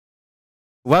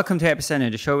Welcome to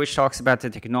Epicenter, the show which talks about the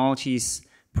technologies,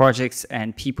 projects,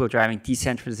 and people driving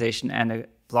decentralization and the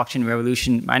blockchain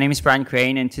revolution. My name is Brian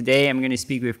Crane, and today I'm going to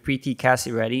speak with Preethi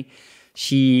Kasireddy.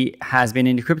 She has been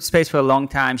in the crypto space for a long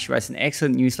time. She writes an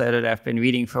excellent newsletter that I've been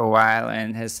reading for a while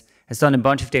and has done a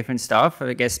bunch of different stuff.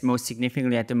 I guess most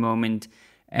significantly at the moment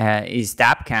is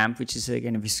DappCamp, which is a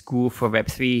kind of a school for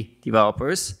Web3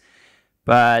 developers.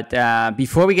 But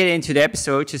before we get into the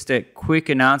episode, just a quick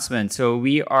announcement. So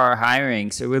we are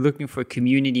hiring. So we're looking for a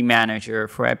community manager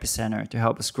for Epicenter to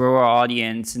help us grow our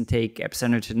audience and take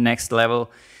Epicenter to the next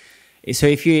level. So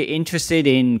if you're interested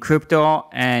in crypto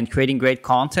and creating great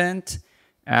content,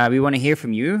 we want to hear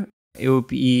from you. It would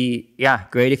be,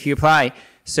 great if you apply.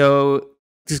 So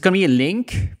there's going to be a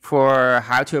link for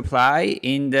how to apply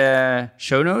in the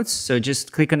show notes. So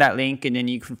just click on that link and then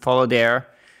you can follow there.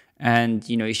 And,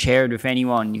 share it with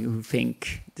anyone you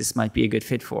think this might be a good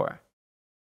fit for.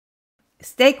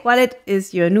 Stake Wallet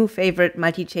is your new favorite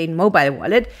multi-chain mobile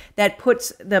wallet that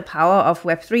puts the power of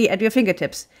Web3 at your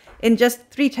fingertips. In just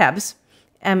 3 tabs,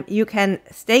 you can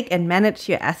stake and manage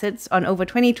your assets on over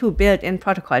 22 built-in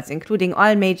protocols, including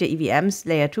all major EVMs,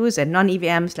 Layer 2s, and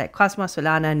non-EVMs like Cosmos,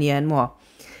 Solana, Near, and more.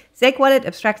 Stake Wallet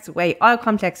abstracts away all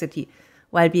complexity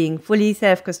while being fully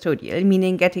self-custodial,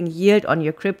 meaning getting yield on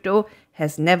your crypto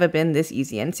has never been this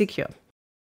easy and secure.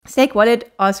 Stake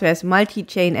Wallet also has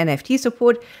multi-chain NFT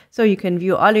support, so you can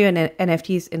view all your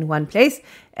NFTs in one place,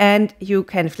 and you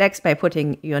can flex by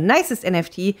putting your nicest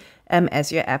NFT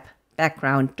as your app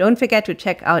background. Don't forget to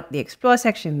check out the Explore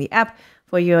section in the app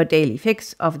for your daily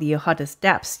fix of the hottest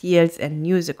dApps, yields, and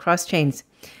news across chains.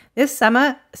 This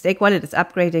summer, Stake Wallet is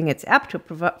upgrading its app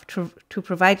to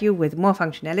provide you with more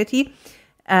functionality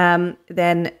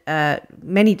than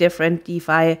many different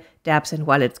DeFi, dApps, and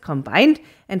wallets combined.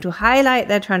 And to highlight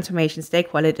that transformation,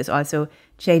 Stake Wallet is also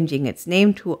changing its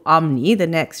name to Omni, the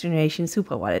next generation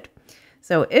super wallet.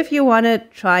 So if you want to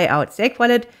try out Stake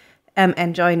Wallet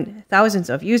and join thousands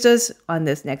of users on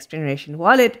this next generation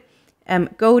wallet,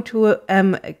 go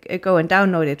and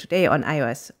download it today on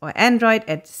iOS or Android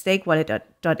at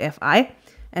stakewallet.fi,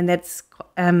 and that's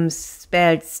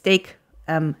spelled steak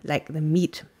like the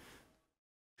meat.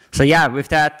 So with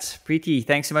that, Preethi,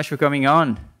 thanks so much for coming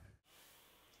on.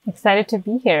 Excited to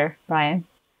be here, Brian.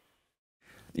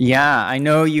 Yeah, I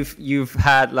know you've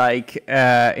had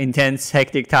intense,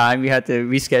 hectic time. We had to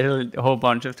reschedule it a whole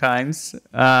bunch of times.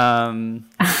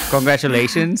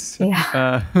 Congratulations.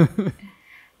 Yeah.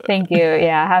 Thank you.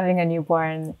 Yeah, having a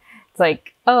newborn, it's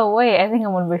like, oh wait, I think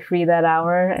I'm gonna be free that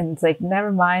hour, and it's like,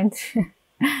 never mind.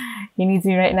 He needs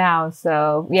me right now.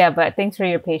 So yeah, but thanks for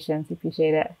your patience.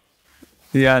 Appreciate it.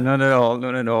 Yeah, not at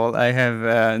all. I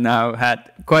have now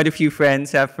had quite a few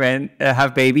friends have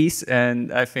babies,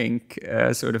 and I think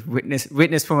sort of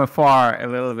witness from afar a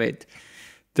little bit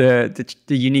the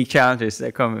unique challenges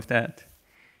that come with that.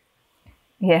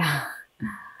 Yeah,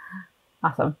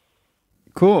 awesome.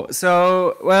 Cool.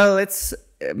 So, let's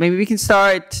maybe we can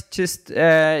start. Just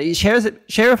share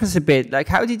with us a bit. Like,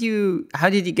 how did you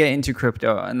get into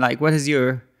crypto, and what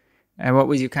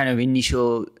was your kind of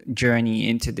initial journey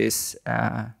into this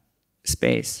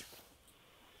space?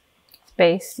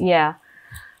 Yeah.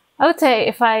 I would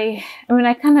say I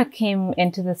kind of came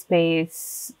into the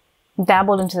space,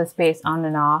 dabbled into the space on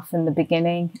and off in the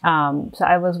beginning. So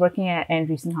I was working at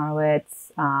Andreessen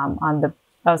Horowitz. I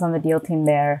was on the deal team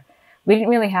there. We didn't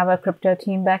really have a crypto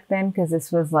team back then because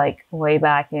this was way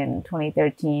back in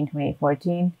 2013,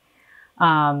 2014.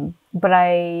 But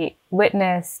I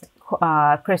witnessed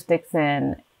Chris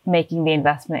Dixon making the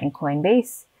investment in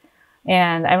Coinbase.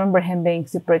 And I remember him being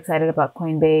super excited about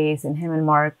Coinbase, and him and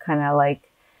Mark kind of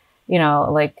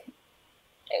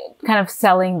kind of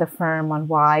selling the firm on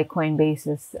why Coinbase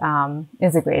is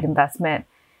a great investment.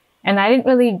 And I didn't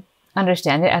really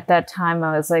understand it at that time.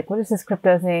 I was like, what is this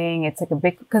crypto thing? It's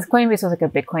because Coinbase was like a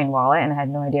Bitcoin wallet, and I had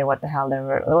no idea what the hell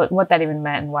what that even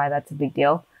meant and why that's a big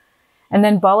deal. And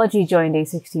then Balaji joined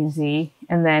A16Z,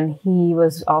 and then he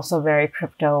was also very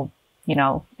crypto,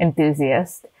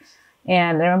 enthusiast.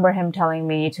 And I remember him telling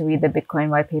me to read the Bitcoin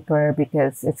white paper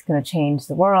because it's going to change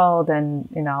the world. And,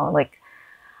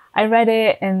 I read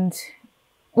it and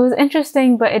it was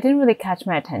interesting, but it didn't really catch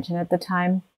my attention at the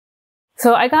time.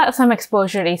 So I got some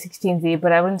exposure at A16Z,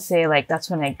 but I wouldn't say that's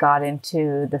when I got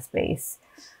into the space.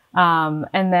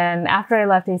 And then after I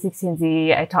left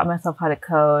A16Z, I taught myself how to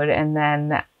code, and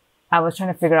then I was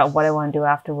trying to figure out what I want to do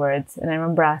afterwards. And I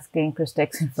remember asking Chris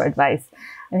Dixon for advice.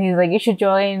 And he's like, you should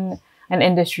join an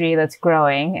industry that's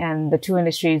growing. And the 2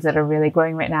 industries that are really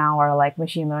growing right now are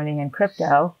machine learning and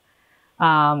crypto.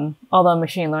 Although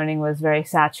machine learning was very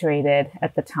saturated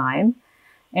at the time.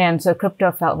 And so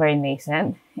crypto felt very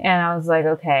nascent. And I was like,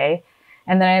 okay.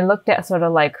 And then I looked at sort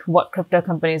of like what crypto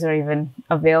companies are even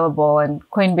available, and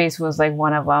Coinbase was like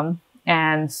one of them.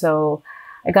 And so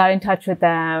I got in touch with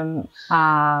them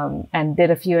and did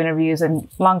a few interviews, and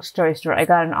long story short, I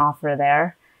got an offer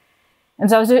there. And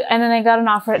so and then I got an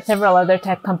offer at several other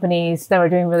tech companies that were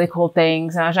doing really cool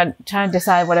things. And I was trying to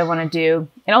decide what I want to do.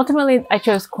 And ultimately I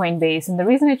chose Coinbase. And the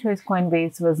reason I chose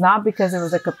Coinbase was not because it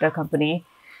was a crypto company.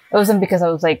 It wasn't because I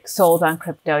was like sold on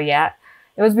crypto yet.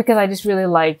 It was because I just really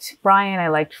liked Brian. I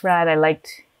liked Fred. I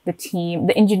liked the team,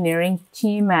 the engineering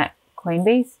team at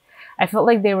Coinbase. I felt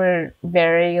like they were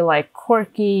very like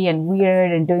quirky and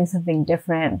weird and doing something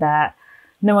different that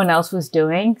no one else was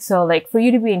doing. So like for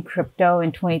you to be in crypto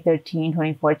in 2013,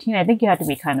 2014, I think you had to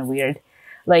be kind of weird.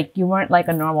 Like you weren't like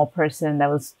a normal person that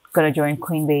was going to join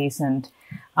Coinbase and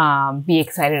be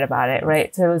excited about it,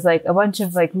 right? So it was like a bunch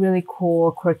of like really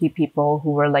cool, quirky people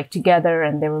who were like together,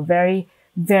 and they were very,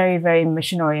 very, very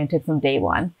mission oriented from day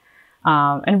one.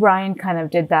 And Brian kind of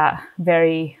did that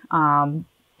very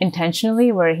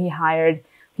intentionally, where he hired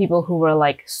people who were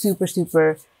like super,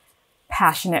 super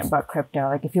passionate about crypto.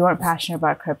 Like if you weren't passionate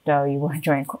about crypto, you weren't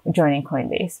joining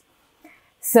Coinbase.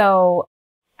 So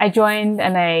I joined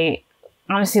and I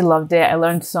honestly loved it. I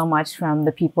learned so much from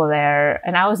the people there.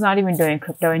 And I was not even doing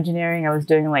crypto engineering. I was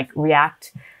doing like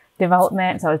React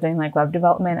development. So I was doing like web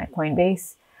development at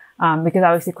Coinbase, because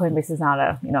obviously Coinbase is not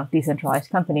a, decentralized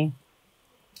company.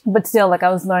 But still, like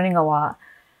I was learning a lot.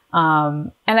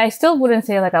 And I still wouldn't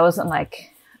say like I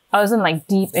wasn't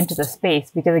deep into the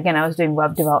space, because again, I was doing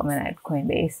web development at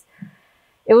Coinbase.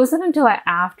 It wasn't until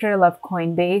after I left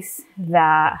Coinbase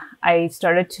that I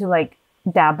started to like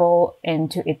dabble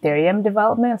into Ethereum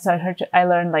development. So I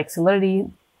learned like Solidity,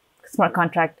 smart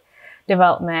contract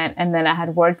development. And then I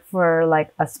had worked for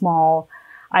like a small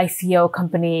ICO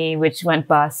company, which went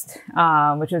bust,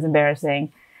 which was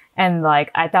embarrassing. And like,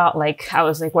 I thought like I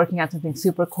was like working on something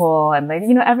super cool. And like,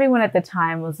 everyone at the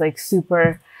time was like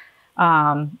super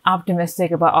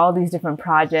optimistic about all these different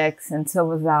projects. And so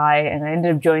was I. And I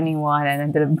ended up joining one and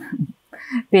ended up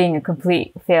being a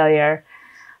complete failure.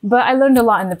 But I learned a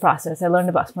lot in the process. I learned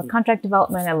about smart contract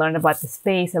development. I learned about the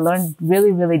space. I learned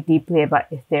really, really deeply about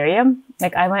Ethereum.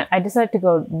 Like I decided to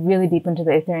go really deep into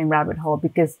the Ethereum rabbit hole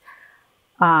because,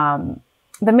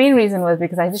 the main reason was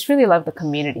because I just really love the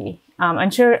community.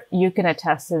 I'm sure you can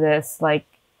attest to this. Like,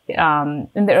 in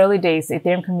the early days, the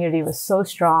Ethereum community was so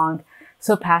strong,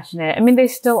 so passionate. I mean, they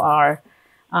still are.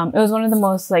 It was one of the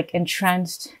most like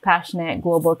entrenched, passionate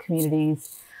global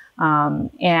communities.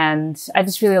 And I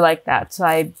just really liked that. So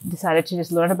I decided to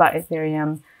just learn about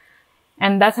Ethereum.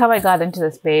 And that's how I got into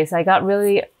the space. I got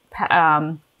really,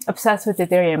 obsessed with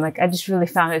Ethereum. Like I just really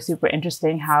found it super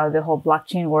interesting how the whole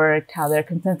blockchain worked, how their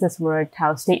consensus worked,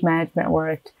 how state management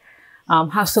worked,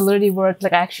 how Solidity worked.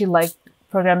 Like I actually liked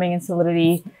programming in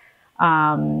Solidity.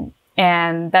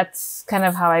 And that's kind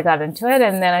of how I got into it.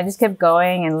 And then I just kept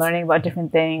going and learning about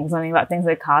different things, learning about things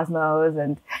like Cosmos,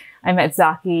 and I met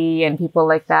Zaki and people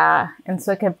like that. And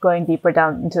so I kept going deeper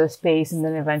down into the space. And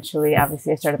then eventually,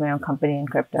 obviously, I started my own company in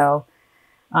crypto.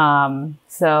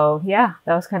 So yeah,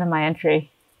 that was kind of my entry.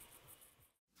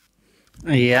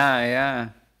 Yeah.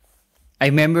 I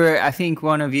remember, I think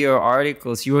one of your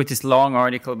articles, you wrote this long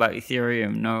article about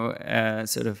Ethereum,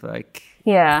 sort of like...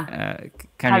 Yeah.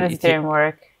 Kind How of does Ethereum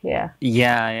work? Yeah.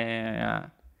 Yeah.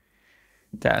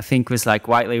 That I think was like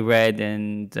widely read,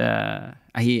 and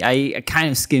I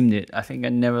kind of skimmed it. I think I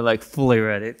never like fully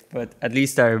read it, but at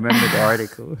least I remember the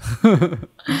article.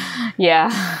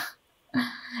 Yeah.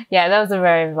 Yeah, that was a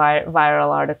very viral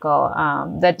article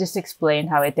that just explained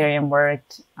how Ethereum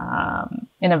worked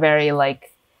in a very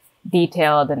like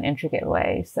detailed and intricate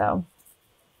way. So,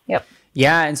 yep.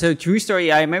 Yeah, and so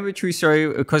TruStory, I remember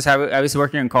TruStory because I was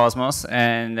working on Cosmos,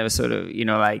 and there was sort of,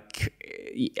 like,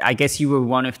 I guess you were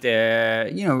one of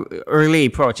the, early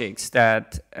projects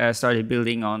that started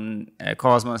building on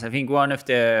Cosmos. I think one of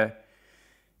the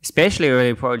especially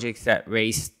early projects that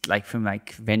raised like from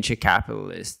like venture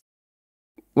capitalists.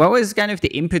 What was kind of the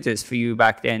impetus for you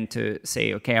back then to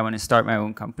say, okay, I want to start my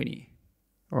own company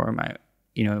or my,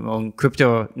 own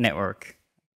crypto network?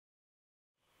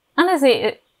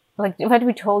 Honestly, like if I had to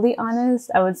be totally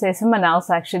honest, I would say someone else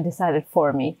actually decided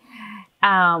for me.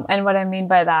 And what I mean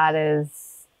by that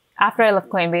is after I left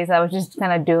Coinbase, I was just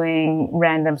kind of doing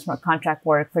random smart contract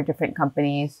work for different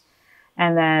companies.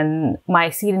 And then my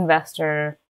seed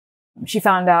investor, she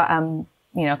found out I'm,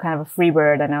 kind of a free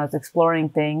bird and I was exploring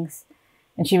things.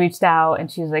 And she reached out and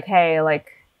she was like, hey,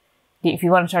 like, if you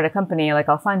want to start a company, like,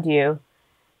 I'll fund you.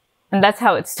 And that's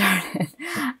how it started.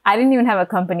 I didn't even have a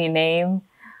company name.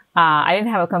 I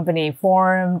didn't have a company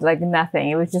formed, like nothing.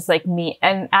 It was just like me.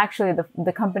 And actually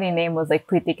the company name was like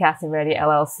Preethi Kasireddy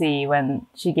LLC when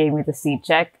she gave me the seed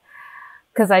check.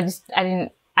 Cause I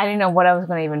didn't know what I was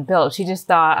going to even build. She just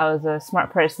thought I was a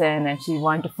smart person and she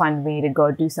wanted to fund me to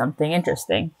go do something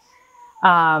interesting.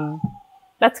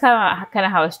 That's kind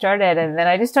of how it started. And then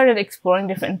I just started exploring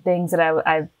different things that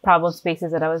I problem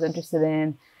spaces that I was interested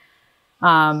in.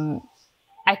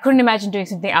 I couldn't imagine doing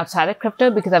something outside of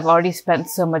crypto because I've already spent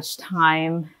so much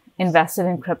time invested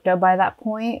in crypto by that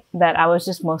point that I was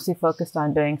just mostly focused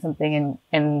on doing something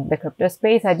in the crypto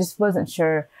space. I just wasn't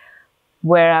sure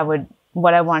what I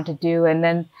wanted to do. And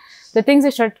then the things I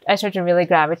started to really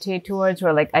gravitate towards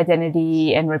were like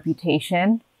identity and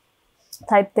reputation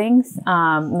type things,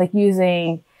 like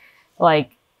using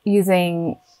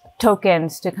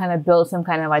tokens to kind of build some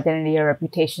kind of identity or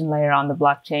reputation layer on the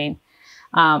blockchain.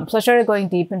 So I started going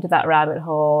deep into that rabbit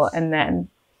hole, and then,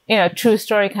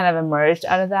 TruStory kind of emerged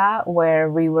out of that, where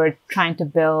we were trying to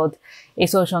build a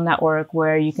social network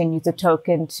where you can use a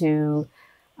token to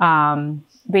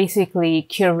basically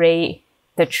curate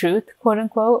the truth, quote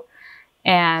unquote,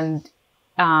 and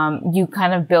you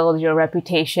kind of build your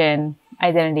reputation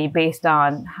identity based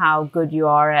on how good you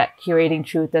are at curating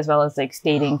truth, as well as like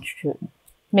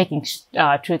making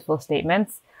truthful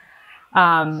statements.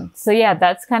 So yeah,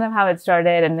 that's kind of how it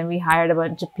started. And then we hired a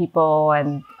bunch of people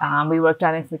and we worked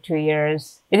on it for 2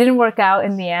 years. It didn't work out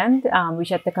in the end. We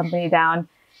shut the company down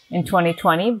in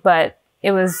 2020, but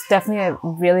it was definitely a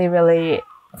really, really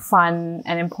fun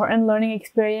and important learning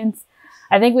experience.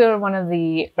 I think we were one of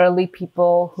the early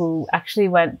people who actually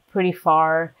went pretty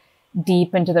far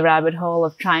deep into the rabbit hole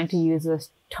of trying to use this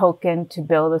token to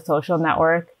build a social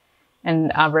network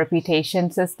and a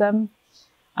reputation system.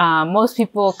 Most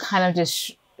people kind of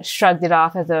just shrugged it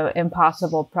off as an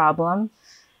impossible problem.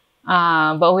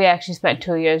 But we actually spent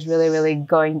 2 years really, really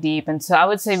going deep. And so I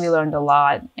would say we learned a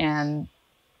lot. And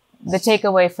the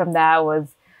takeaway from that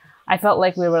was I felt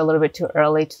like we were a little bit too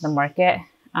early to the market.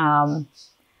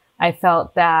 I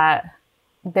felt that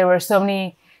there were so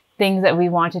many things that we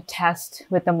wanted to test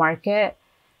with the market,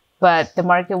 but the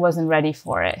market wasn't ready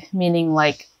for it. Meaning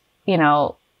like,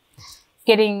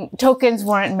 getting tokens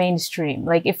weren't mainstream.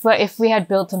 Like if we had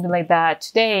built something like that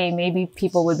today, maybe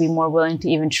people would be more willing to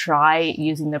even try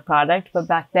using the product. But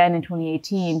back then in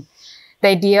 2018, the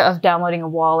idea of downloading a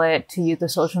wallet to use a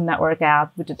social network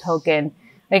app with a token,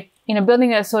 like,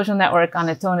 building a social network on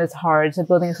its own is hard. So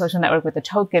building a social network with a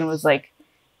token was like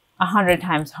 100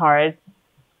 times hard.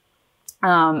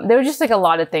 There were just like a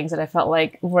lot of things that I felt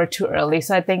like were too early.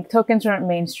 So I think tokens weren't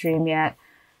mainstream yet.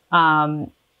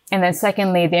 And then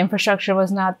secondly, the infrastructure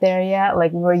was not there yet.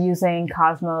 Like we were using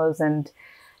Cosmos and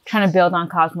trying to build on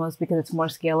Cosmos because it's more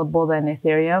scalable than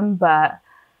Ethereum. But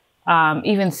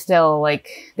even still,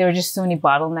 like there were just so many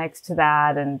bottlenecks to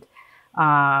that. And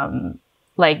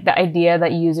like the idea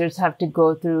that users have to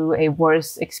go through a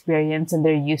worse experience than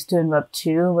they're used to in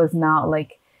Web2 was not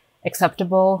like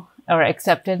acceptable or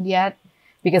accepted yet.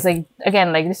 Because like,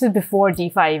 again, like this is before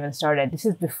DeFi even started. This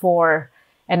is before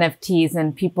NFTs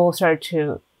and people started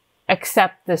to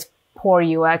accept this poor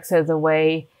UX as a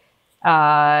way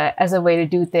to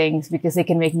do things because they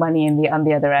can make money on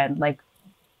the other end. Like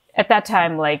at that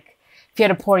time, like if you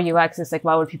had a poor UX, it's like,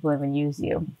 why would people even use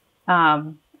you?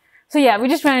 So yeah, we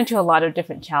just ran into a lot of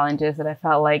different challenges that I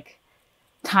felt like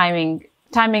timing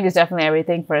is definitely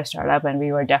everything for a startup, and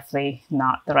we were definitely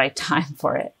not the right time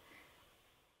for it.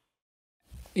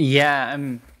 Yeah.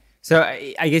 So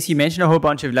I guess you mentioned a whole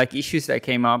bunch of like issues that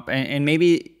came up, and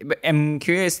maybe I'm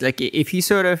curious, like if you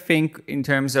sort of think in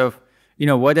terms of,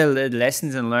 what are the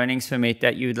lessons and learnings from it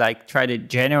that you'd like try to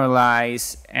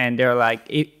generalize, and they're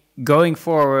like going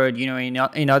forward,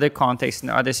 in other contexts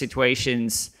and other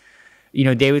situations,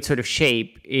 they would sort of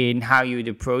shape in how you would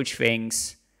approach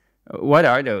things. What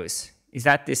are those? Is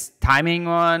that this timing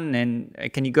one? And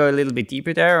can you go a little bit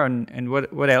deeper there? And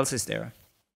what else is there?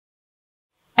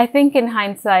 I think in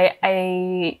hindsight,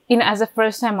 as a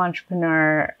first-time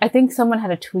entrepreneur, I think someone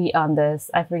had a tweet on this.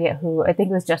 I forget who. I think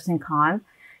it was Justin Kahn.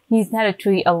 He's had a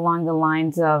tweet along the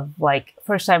lines of like,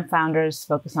 first-time founders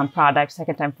focus on product,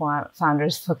 second-time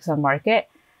founders focus on market.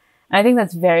 And I think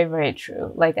that's very, very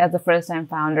true. Like as a first-time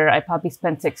founder, I probably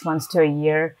spent 6 months to a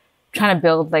year trying to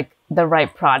build like the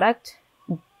right product.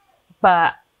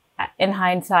 But in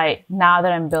hindsight, now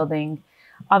that I'm building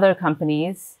other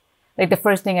companies, like the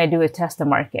first thing I do is test the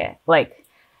market. Like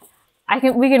I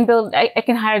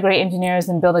can hire great engineers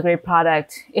and build a great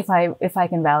product if I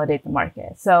can validate the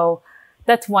market. So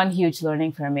that's one huge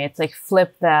learning for me. It's like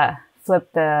flip the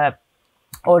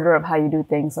order of how you do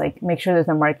things. Like make sure there's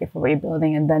a market for what you're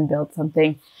building and then build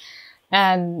something.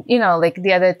 And, you know, like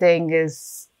the other thing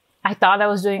is I thought I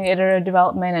was doing iterative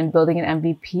development and building an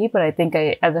MVP, but I think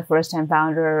as a first-time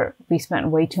founder, we spent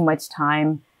way too much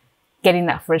time getting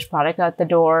that first product out the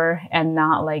door and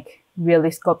not like really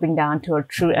scoping down to a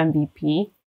true MVP.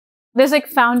 There's like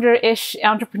founder-ish,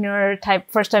 entrepreneur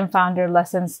type, first-time founder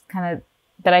lessons kind of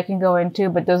that I can go into,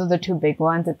 but those are the two big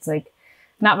ones. It's like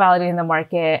not validating the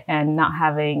market and not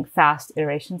having fast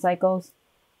iteration cycles.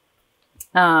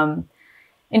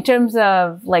 In terms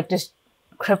of like just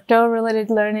crypto related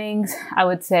learnings, I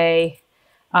would say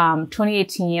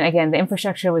 2018, again, the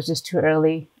infrastructure was just too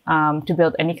early to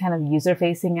build any kind of user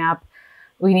facing app.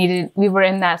 We were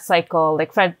in that cycle,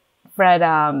 like Fred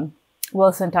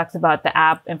Wilson talks about the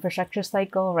app infrastructure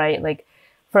cycle, right? Like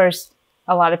first,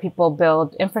 a lot of people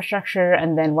build infrastructure,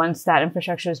 and then once that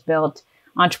infrastructure is built,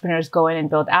 entrepreneurs go in and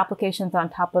build applications on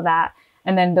top of that.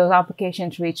 And then those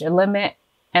applications reach a limit,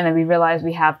 and then we realize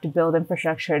we have to build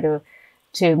infrastructure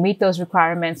to meet those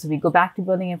requirements. So we go back to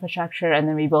building infrastructure, and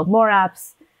then we build more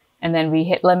apps, and then we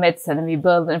hit limits, and then we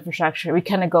build infrastructure. We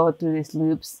kind of go through these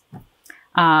loops.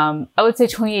 I would say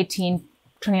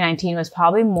 2019 was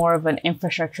probably more of an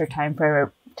infrastructure time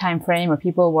frame where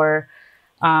people were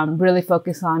really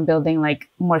focused on building like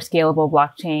more scalable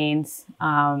blockchains,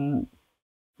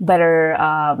 better,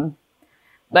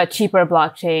 but cheaper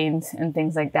blockchains and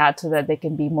things like that, so that they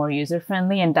can be more user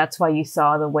friendly. And that's why you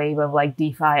saw the wave of like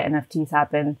DeFi NFTs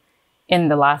happen in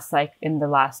the last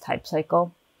hype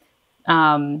cycle.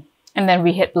 And then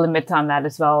we hit limits on that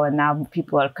as well. And now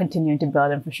people are continuing to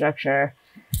build infrastructure.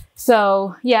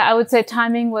 So yeah, I would say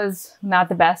timing was not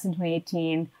the best in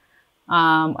 2018.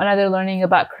 Another learning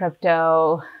about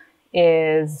crypto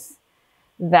is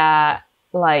that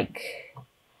like,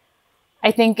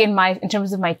 I think in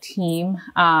terms of my team,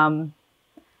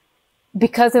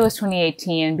 because it was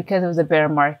 2018, because it was a bear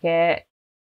market,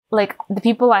 like the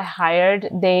people I hired,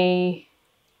 I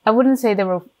don't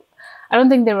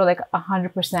think they were like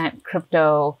 100%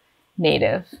 crypto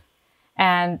native.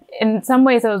 And in some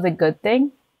ways it was a good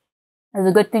thing. It was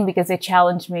a good thing because they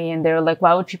challenged me and they were like,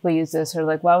 why would people use this? Or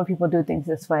like, why would people do things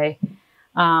this way?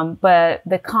 But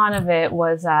the con of it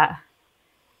was that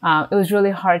it was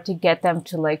really hard to get them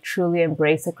to like truly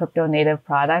embrace a crypto native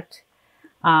product.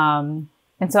 And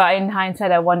so in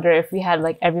hindsight, I wonder if we had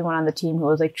like everyone on the team who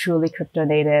was like truly crypto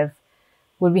native,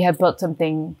 would we have built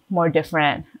something more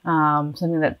different,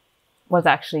 something that was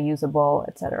actually usable,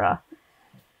 etc.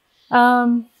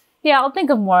 Yeah, I'll think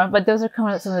of more, but those are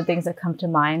kind of some of the things that come to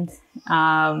mind.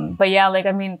 But yeah, like,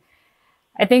 I mean,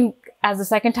 I think as a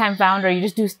second time founder, you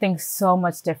just do things so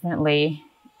much differently.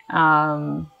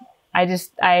 I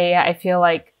feel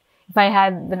like if I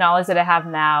had the knowledge that I have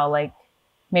now, like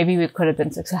maybe we could have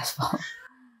been successful.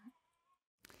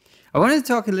 I wanted to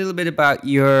talk a little bit about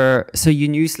your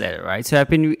newsletter, right? So I've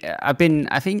been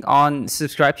I think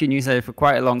subscribed to your newsletter for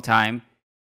quite a long time.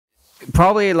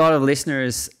 Probably a lot of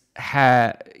listeners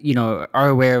are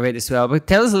aware of it as well. But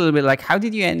tell us a little bit, like, how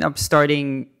did you end up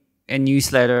starting a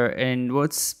newsletter, and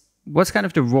what's kind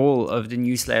of the role of the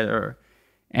newsletter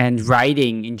and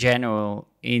writing in general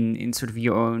in sort of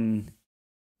your own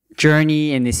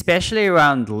journey, and especially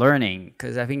around learning?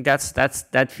 Because I think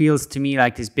that feels to me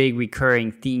like this big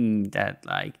recurring theme that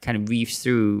like kind of weaves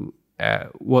through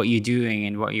what you're doing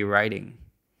and what you're writing.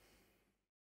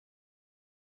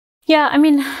 Yeah, I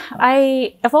mean,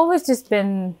 I've always just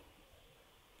been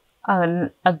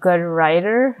a good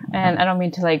writer, and I don't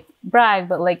mean to like brag,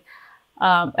 but like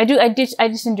I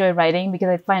just enjoy writing because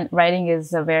I find writing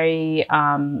is a very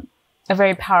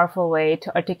powerful way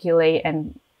to articulate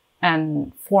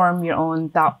and form your own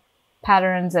thought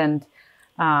patterns and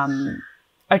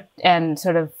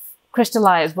sort of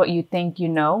crystallize what you think you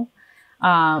know.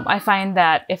 I find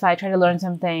that if I try to learn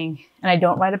something and I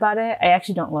don't write about it, I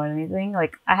actually don't learn anything.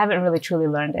 Like I haven't really truly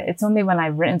learned it. It's only when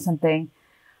I've written something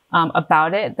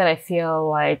about it that I feel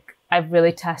like I've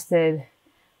really tested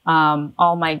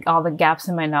all the gaps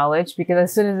in my knowledge, because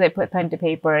as soon as I put pen to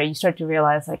paper, you start to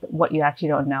realize like what you actually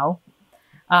don't know.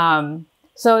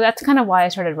 So that's kind of why I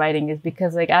started writing, is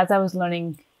because like as I was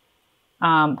learning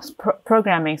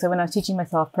programming, so when I was teaching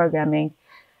myself programming,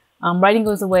 writing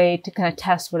was a way to kind of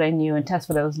test what I knew and test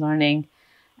what I was learning.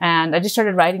 And I just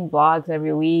started writing blogs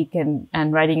every week and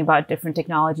writing about different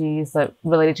technologies that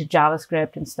related to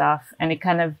JavaScript and stuff. And it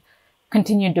kind of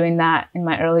continued doing that in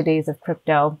my early days of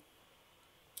crypto.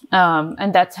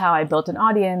 And that's how I built an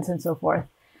audience and so forth.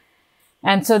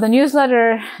 And so the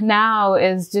newsletter now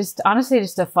is just honestly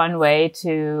just a fun way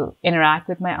to interact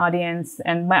with my audience.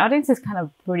 And my audience is kind of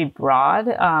pretty broad.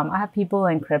 I have people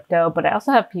in crypto, but I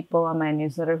also have people on my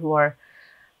newsletter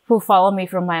who follow me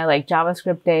from my like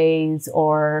JavaScript days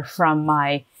or from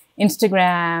my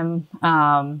Instagram,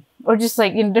 or just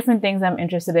like, different things I'm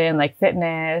interested in, like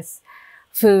fitness,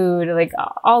 food, like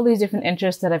all these different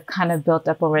interests that I've kind of built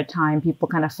up over time. People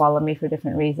kind of follow me for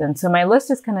different reasons. So my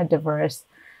list is kind of diverse.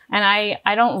 And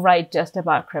I don't write just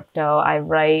about crypto. I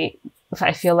write, if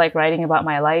I feel like writing about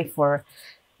my life or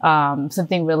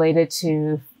something related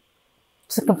to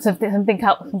something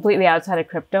completely outside of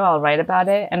crypto, I'll write about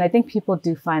it. And I think people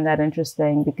do find that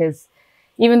interesting because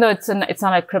even though it's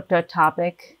not a crypto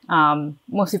topic,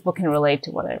 most people can relate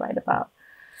to what I write about.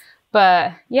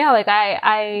 But yeah, like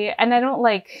I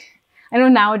know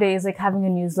nowadays, like having a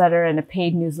newsletter and a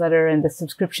paid newsletter and the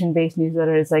subscription-based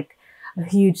newsletter is like a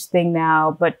huge thing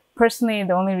now. But personally,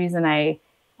 the only reason I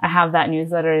have that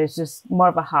newsletter is just more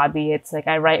of a hobby. It's like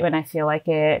I write when I feel like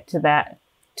it to that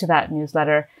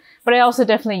newsletter. But I also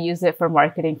definitely use it for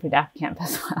marketing for DappCamp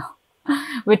as well,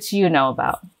 which you know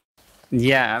about.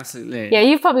 Yeah, absolutely. Yeah,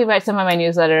 you've probably read some of my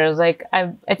newsletters. Like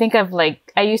I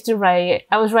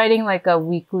was writing like a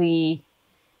weekly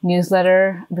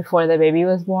newsletter before the baby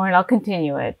was born. I'll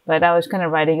continue it, but I was kind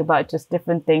of writing about just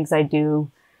different things I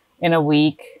do in a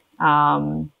week.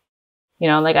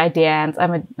 Like I dance.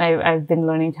 I've been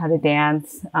learning how to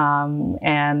dance.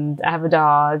 And I have a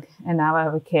dog, and now I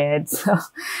have a kid. So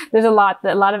there's a lot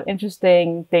of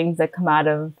interesting things that come out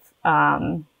of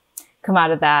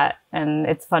that, and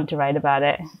it's fun to write about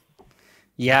it.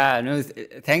 Yeah, no,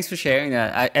 thanks for sharing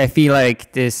that. I feel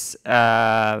like this,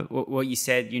 what you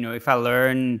said, if I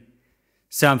learn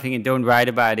something and don't write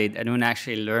about it, I don't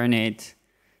actually learn it.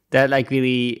 That like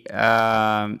really,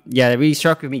 that really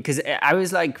struck with me because I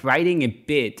was like writing a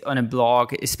bit on a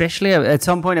blog, especially at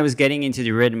some point I was getting into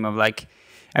the rhythm of like,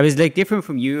 I was like different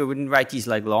from you. I wouldn't write these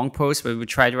like long posts, but I would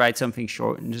try to write something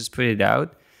short and just put it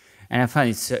out. And I find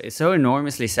it's so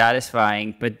enormously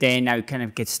satisfying, but then I kind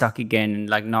of get stuck again and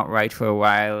like not write for a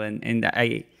while.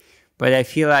 But I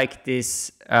feel like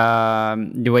this,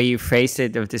 the way you phrased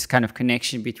it, of this kind of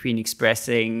connection between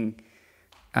expressing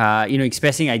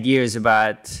ideas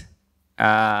about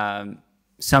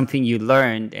something you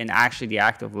learned and actually the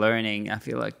act of learning. I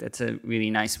feel like that's a really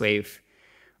nice way of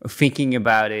thinking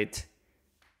about it.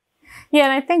 Yeah,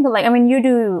 and I think you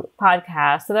do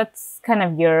podcasts, so that's kind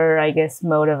of your, I guess,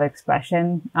 mode of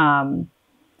expression.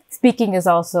 Speaking is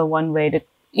also one way to,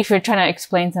 if you're trying to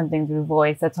explain something through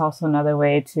voice, that's also another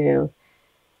way to,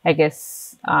 I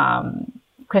guess,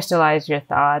 crystallize your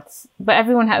thoughts. But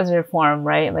everyone has their form,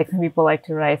 right? Like some people like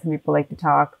to write, some people like to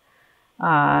talk,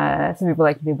 some people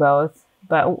like to do both.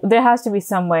 But there has to be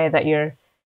some way that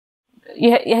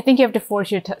I think you have to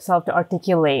force yourself to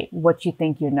articulate what you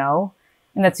think you know.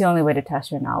 And that's the only way to test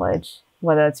your knowledge,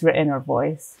 whether it's written or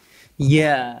voice.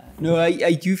 Yeah, no,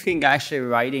 I do think actually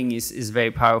writing is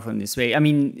very powerful in this way. I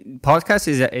mean, podcast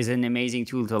is an amazing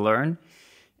tool to learn.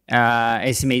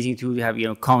 It's an amazing tool to have,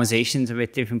 conversations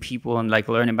with different people and like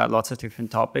learn about lots of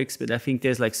different topics. But I think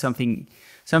there's like something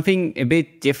a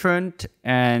bit different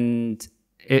and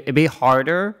a bit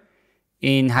harder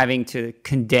in having to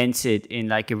condense it in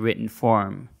like a written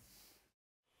form.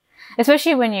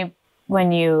 Especially when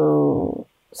you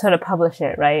sort of publish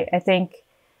it, right? I think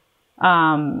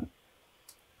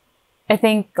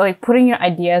like putting your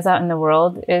ideas out in the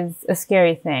world is a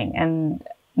scary thing, and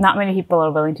not many people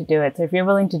are willing to do it. So if you're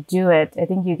willing to do it, I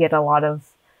think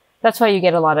that's why you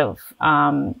get a lot of,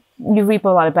 you reap a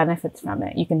lot of benefits from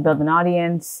it. You can build an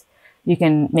audience, you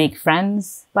can make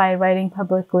friends by writing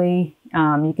publicly,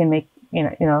 you can make,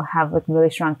 have like really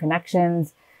strong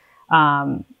connections.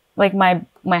 Like my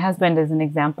husband is an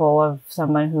example of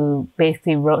someone who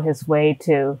basically wrote his way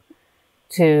to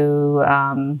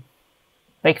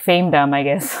like famedom, I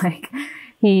guess. Like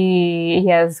he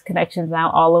has connections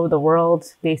now all over the world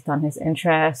based on his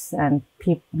interests, and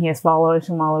he has followers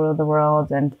from all over the world,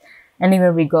 and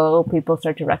anywhere we go, people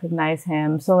start to recognize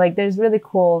him. So like there's really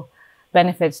cool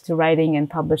benefits to writing and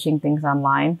publishing things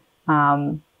online.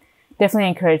 Definitely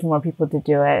encourage more people to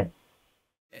do it.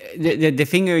 The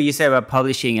thing you said about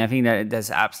publishing, I think that's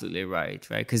absolutely right?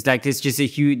 Because like there's just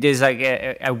there's like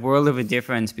a world of a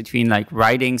difference between like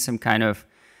writing some kind of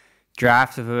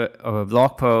draft of a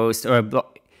blog post or a blog,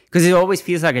 because it always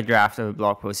feels like a draft of a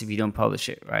blog post if you don't publish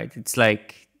it, right? It's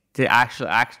like the actual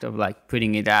act of like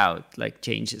putting it out like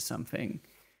changes something.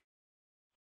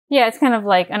 Yeah, it's kind of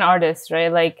like an artist,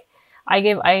 right? Like I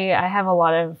have a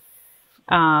lot of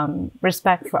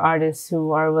respect for artists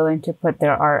who are willing to put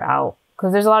their art out.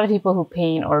 Because there's a lot of people who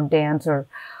paint or dance or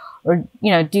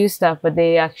do stuff, but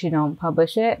they actually don't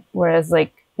publish it. Whereas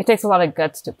like it takes a lot of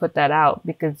guts to put that out,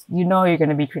 because you're going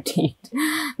to be critiqued.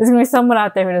 There's going to be someone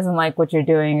out there who doesn't like what you're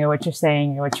doing or what you're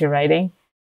saying or what you're writing.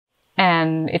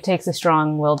 And it takes a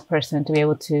strong-willed person to be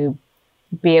able to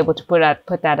be able to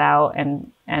put that out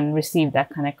and receive that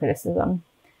kind of criticism.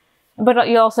 But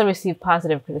you also receive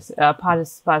positive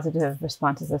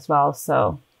responses as well,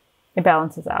 so it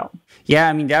balances out. Yeah,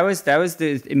 I mean that was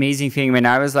the amazing thing when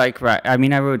I was like, right, I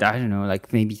mean I wrote, I don't know,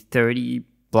 like maybe 30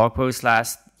 blog posts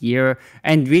last year,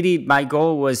 and really my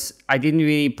goal was I didn't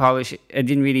really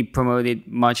promote it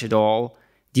much at all.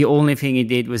 The only thing I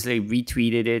did was like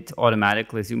retweeted it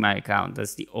automatically through my account.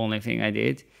 That's the only thing I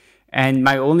did. And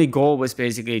my only goal was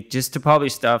basically just to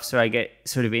publish stuff so I get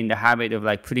sort of in the habit of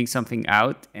like putting something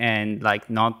out and like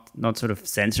not sort of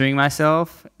censoring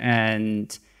myself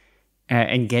and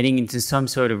getting into some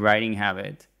sort of writing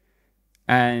habit.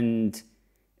 And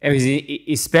it was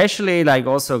especially like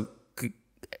also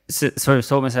sort of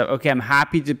told myself, okay, I'm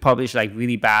happy to publish like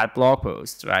really bad blog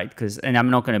posts, right? And I'm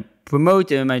not going to promote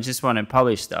them. I just want to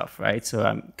publish stuff, right? So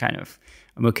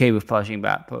I'm okay with publishing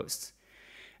bad posts.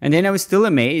 And then I was still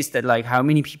amazed at like how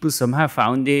many people somehow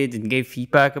found it and gave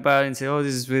feedback about it and said, oh,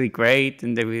 this is really great.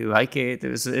 And they really like it.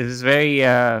 It was very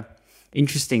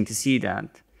interesting to see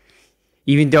that.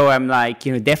 Even though I'm like,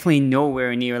 definitely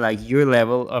nowhere near like your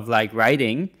level of like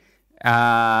writing.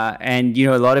 And,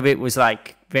 a lot of it was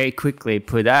like very quickly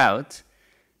put out.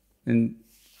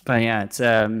 But yeah,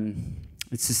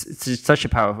 it's just such a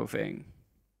powerful thing.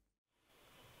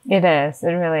 It is.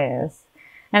 It really is.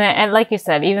 And like you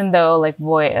said, even though like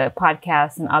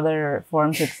podcasts and other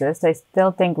forms exist, I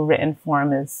still think written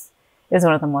form is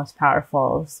one of the most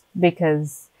powerful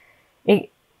because it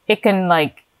can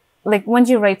like once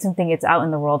you write something, it's out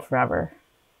in the world forever,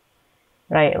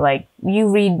 right? Like you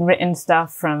read written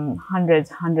stuff from hundreds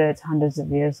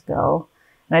of years ago.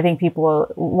 And I think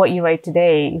what you write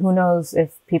today, who knows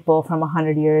if people from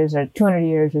 100 years or 200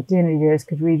 years or 300 years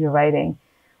could read your writing.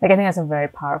 Like, I think that's a very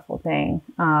powerful thing.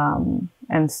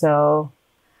 And so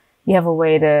you have a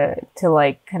way to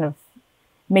like kind of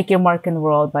make your mark in the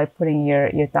world by putting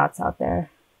your thoughts out there.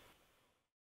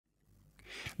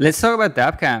 Let's talk about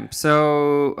DappCamp.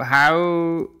 So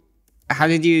how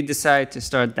did you decide to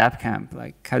start DappCamp?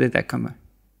 Like, how did that come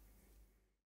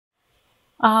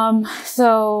up?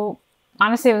 So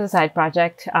honestly, it was a side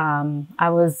project.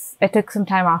 I took some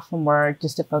time off from work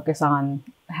just to focus on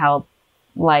health,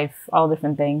 life, all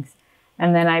different things.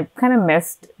 And then I kind of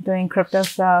missed doing crypto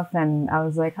stuff. And I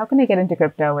was like, how can I get into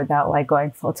crypto without like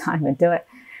going full time into it?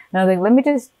 And I was like, let me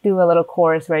just do a little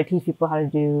course where I teach people how to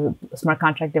do smart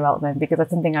contract development because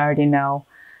that's something I already know.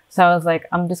 So I was like,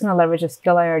 I'm just going to leverage a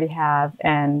skill I already have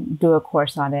and do a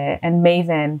course on it. And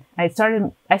Maven, I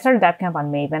started DappCamp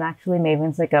on Maven. Actually,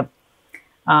 Maven's like a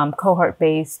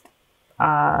cohort-based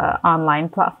online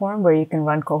platform where you can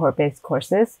run cohort-based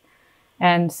courses.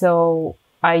 And so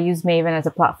I used Maven as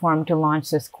a platform to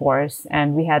launch this course.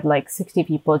 And we had like 60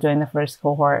 people join the first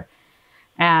cohort.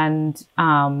 And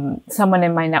someone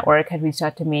in my network had reached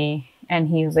out to me and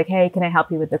he was like, hey, can I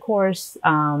help you with the course?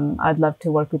 I'd love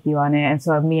to work with you on it. And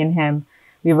so me and him,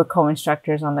 we were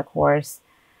co-instructors on the course.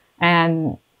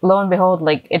 And lo and behold,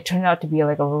 like it turned out to be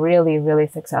like a really, really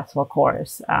successful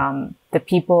course.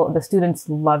 The students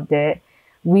loved it.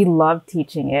 We loved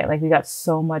teaching it. Like we got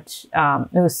so much, it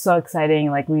was so exciting.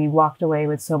 Like we walked away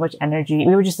with so much energy.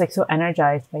 We were just like so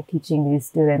energized by teaching these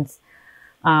students.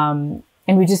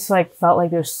 And we just like felt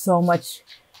like there's so much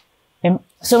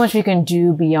we can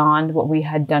do beyond what we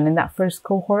had done in that first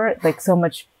cohort, like so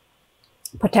much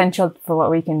potential for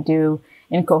what we can do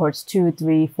in cohorts 2,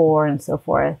 3, 4, and so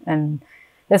forth. And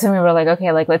that's when we were like,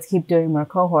 okay, like let's keep doing more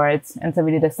cohorts. And so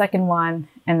we did a second one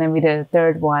and then we did a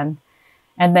third one.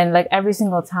 And then like every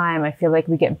single time I feel like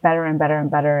we get better and better and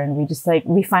better. And we just like,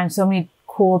 we find so many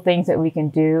cool things that we can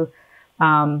do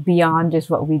beyond just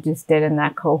what we just did in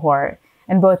that cohort.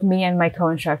 And both me and my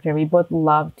co-instructor, we both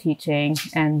love teaching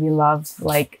and we love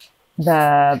like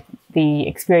the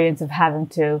experience of having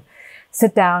to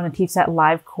sit down and teach that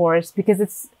live course because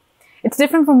it's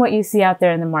different from what you see out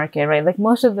there in the market, right? Like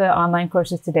most of the online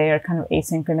courses today are kind of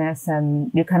asynchronous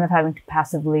and you're kind of having to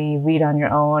passively read on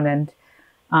your own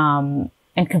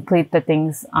and complete the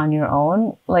things on your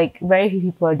own. Like very few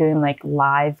people are doing like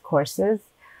live courses.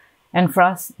 And for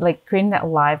us, like creating that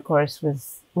live course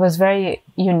was very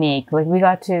unique. Like we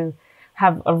got to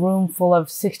have a room full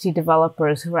of 60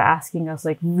 developers who were asking us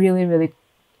like really, really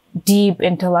deep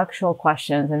intellectual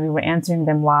questions and we were answering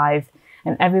them live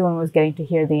and everyone was getting to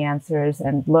hear the answers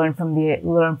and learn from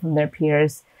their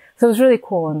peers. So it was really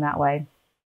cool in that way.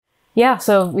 Yeah,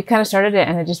 so we kind of started it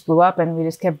and it just blew up and we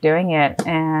just kept doing it.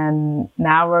 And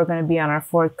now we're going to be on our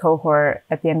 4th cohort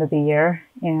at the end of the year.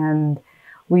 And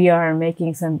we are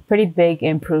making some pretty big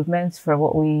improvements for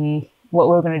what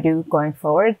we're going to do going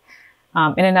forward.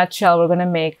 In a nutshell, we're going to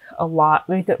make a lot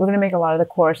of the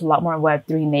course a lot more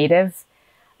Web3 native.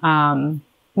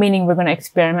 Meaning we're going to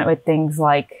experiment with things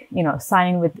like,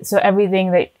 signing with, so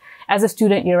everything that, as a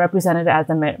student, you're represented as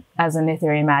an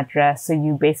Ethereum address. So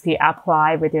you basically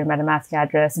apply with your MetaMask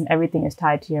address and everything is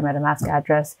tied to your MetaMask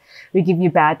address. We give you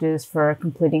badges for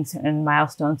completing certain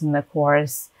milestones in the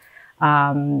course.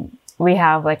 We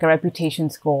have like a reputation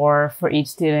score for each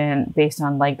student based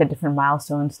on like the different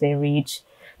milestones they reach.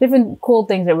 Different cool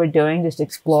things that we're doing, just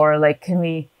explore, like, can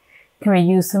we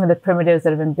use some of the primitives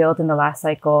that have been built in the last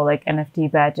cycle, like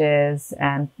NFT badges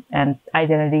and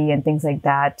identity and things like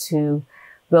that, to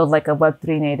build like a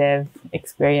Web3 native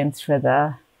experience for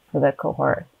the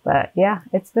cohort. But yeah,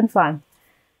 it's been fun.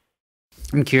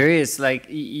 I'm curious, like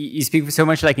you speak with so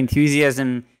much like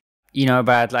enthusiasm,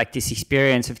 about like this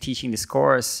experience of teaching this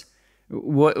course.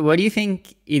 What do you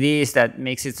think it is that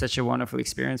makes it such a wonderful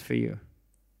experience for you?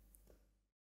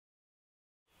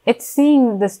 It's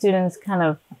seeing the students kind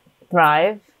of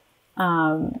thrive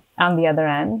on the other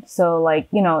end. So like,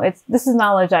 this is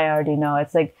knowledge I already know.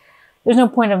 It's like, there's no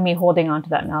point of me holding on to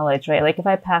that knowledge, right? Like if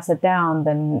I pass it down,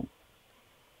 then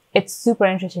it's super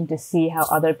interesting to see how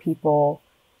other people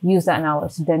use that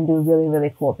knowledge to then do really,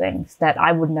 really cool things that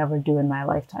I would never do in my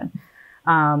lifetime.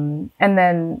 And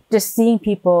then just seeing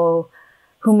people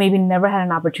who maybe never had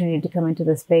an opportunity to come into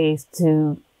the space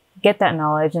to get that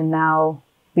knowledge and now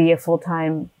be a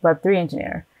full-time Web3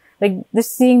 engineer. Like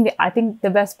just I think the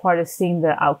best part is seeing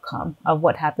the outcome of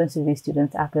what happens to these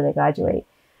students after they graduate.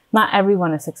 Not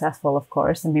everyone is successful, of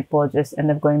course, and people just end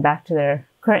up going back to their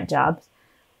current jobs.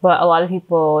 But a lot of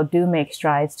people do make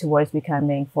strides towards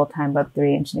becoming full-time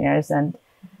Web3 engineers. And,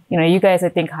 you guys, I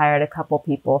think, hired a couple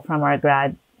people from our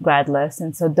grad list.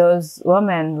 And so those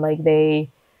women, like it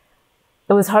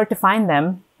was hard to find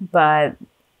them, but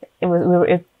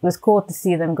it was cool to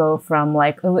see them go from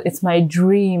like, oh, it's my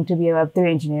dream to be a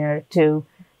Web3 engineer, to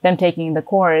them taking the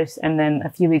course. And then a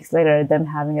few weeks later, them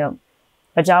having a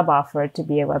job offer to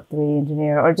be a Web3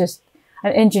 engineer or just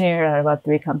an engineer at a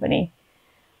Web3 company.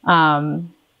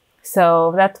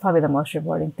 So that's probably the most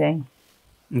rewarding thing.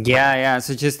 Yeah.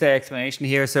 So just the explanation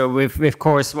here. So with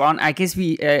course one, I guess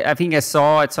I think I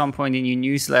saw at some point in your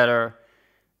newsletter,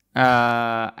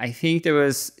 I think there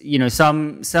was,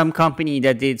 some company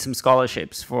that did some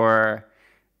scholarships for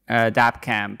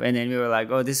DappCamp. And then we were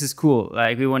like, oh, this is cool.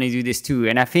 Like we want to do this too.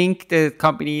 And I think the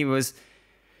company was,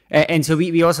 and so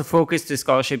we also focused the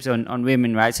scholarships on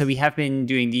women, right? So we have been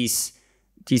doing these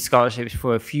scholarships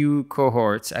for a few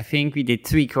cohorts. I think we did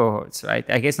 3 cohorts, right?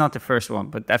 I guess not the first one,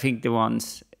 but I think the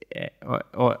ones,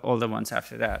 or all the ones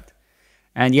after that.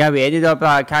 And yeah, we ended up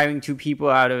hiring 2 people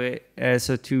out of it.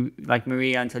 So 2, like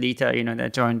Maria and Talita,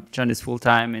 that joined us full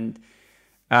time. And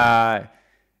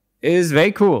it was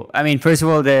very cool. I mean, first of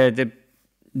all,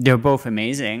 they're both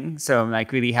amazing. So I'm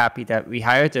like really happy that we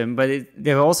hired them, but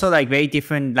they're also like very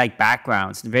different, like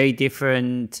backgrounds, very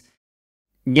different.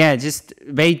 Yeah, just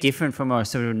very different from our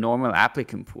sort of normal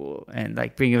applicant pool, and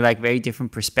like bring like very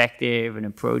different perspective and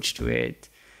approach to it.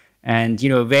 And,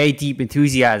 very deep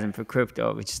enthusiasm for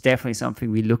crypto, which is definitely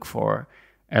something we look for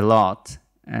a lot.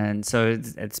 And so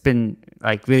it's been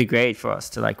like really great for us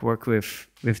to like work with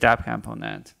DappCamp on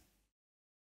that.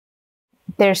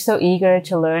 They're so eager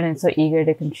to learn and so eager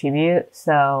to contribute.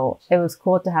 So it was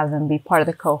cool to have them be part of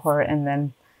the cohort and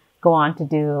then go on to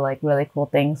do like really cool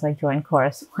things like join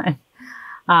Chorus One.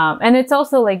 And it's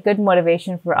also like good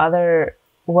motivation for other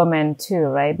women too,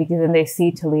 right? Because then they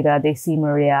see Talita, they see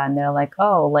Maria, and they're like,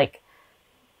 oh, like,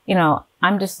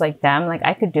 I'm just like them. Like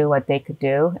I could do what they could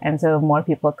do. And so more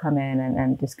people come in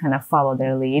and just kind of follow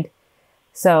their lead.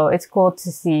 So it's cool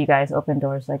to see you guys open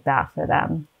doors like that for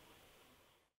them.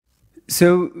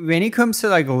 So when it comes to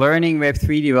like learning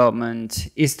Web3 development,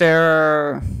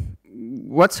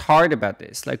 what's hard about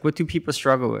this? Like what do people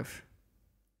struggle with?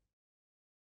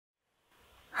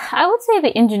 I would say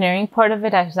the engineering part of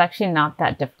it is actually not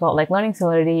that difficult. Like learning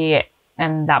Solidity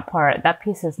and that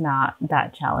piece is not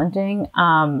that challenging.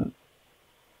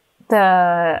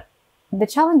 The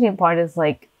challenging part is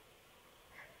like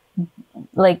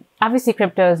obviously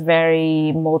crypto is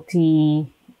very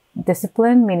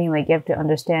multi-discipline, meaning like you have to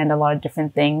understand a lot of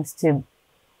different things to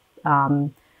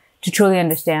truly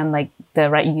understand like the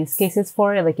right use cases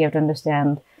for it. Like you have to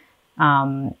understand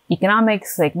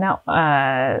economics, like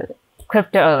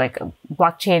crypto, like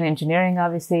blockchain engineering,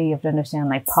 obviously. You have to understand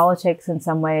like politics in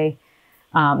some way.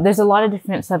 There's a lot of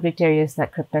different subject areas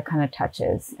that crypto kind of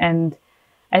touches. And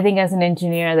I think as an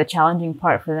engineer, the challenging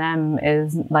part for them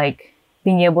is like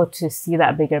being able to see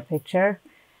that bigger picture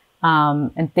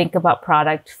and think about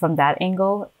product from that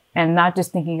angle, and not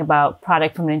just thinking about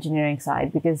product from an engineering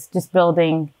side, because just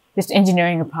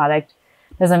engineering a product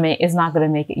is not going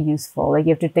to make it useful. Like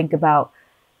you have to think about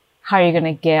how you're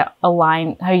going to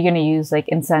how you're going to use like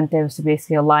incentives to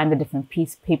basically align the different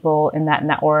people in that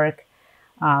network.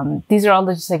 These are all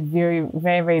just like very,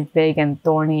 very, very big and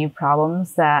thorny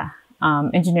problems that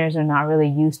engineers are not really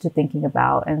used to thinking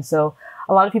about. And so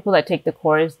a lot of people that take the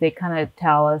course, they kind of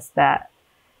tell us that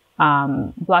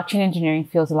blockchain engineering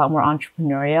feels a lot more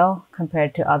entrepreneurial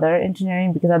compared to other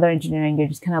engineering, because other engineering, you're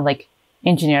just kind of like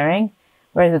engineering.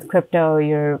 Whereas with crypto,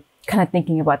 you're kind of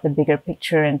thinking about the bigger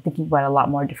picture and thinking about a lot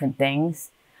more different things.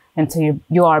 And so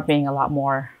you are being a lot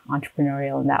more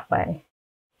entrepreneurial in that way.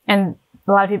 And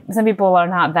a lot of people, some people are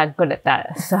not that good at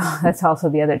that. So that's also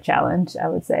the other challenge, I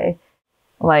would say.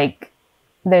 Like,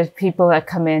 there's people that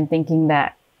come in thinking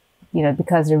that, you know,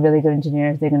 because they're really good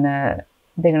engineers, they're gonna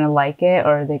like it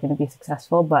or they're gonna be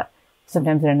successful, but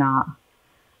sometimes they're not.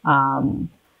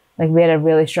 Like, we had a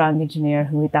really strong engineer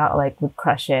who we thought like would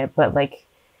crush it, but like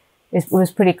it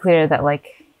was pretty clear that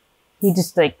like he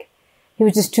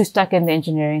was just too stuck in the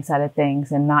engineering side of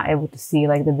things and not able to see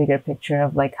like the bigger picture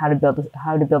of like how to build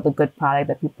a good product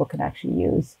that people can actually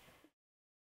use.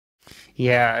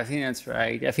 Yeah, I think that's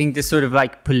right. I think this sort of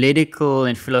like political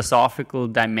and philosophical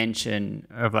dimension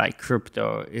of like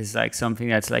crypto is like something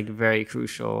that's like very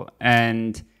crucial.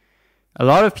 And a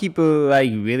lot of people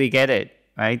like really get it,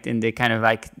 right? And they kind of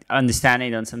like understand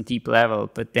it on some deep level,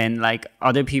 but then like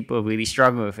other people really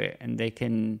struggle with it, and they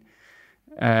can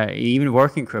even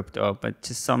work in crypto, but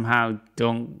just somehow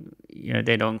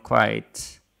they don't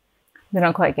quite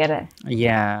get it.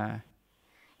 Yeah.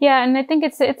 Yeah, and I think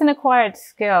it's an acquired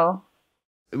skill.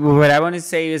 What I want to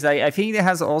say is I think that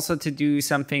has also to do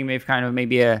something with kind of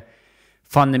maybe a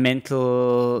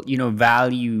fundamental,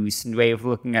 values and way of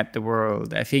looking at the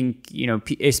world. I think,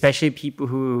 especially people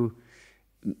who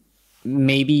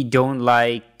maybe don't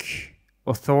like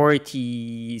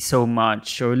authority so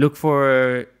much or look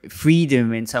for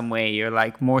freedom in some way or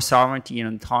like more sovereignty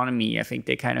and autonomy. I think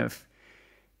they kind of,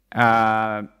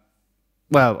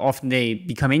 often they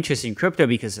become interested in crypto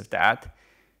because of that.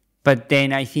 But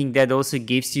then I think that also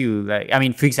gives you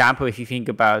for example, if you think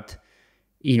about,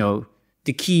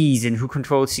 the keys and who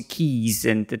controls the keys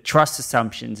and the trust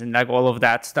assumptions and like all of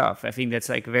that stuff, I think that's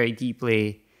like very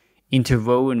deeply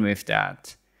interwoven with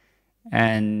that.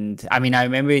 And I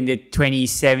remember in the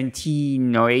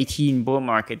 2017 or 18 bull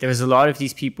market, there was a lot of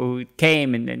these people who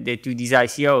came and then they do these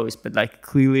ICOs, but like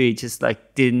clearly just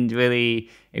like didn't really,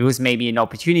 it was maybe an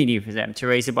opportunity for them to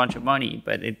raise a bunch of money,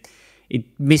 but it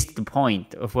missed the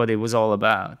point of what it was all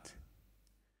about.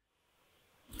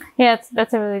 Yeah,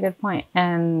 that's a really good point.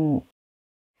 And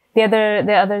the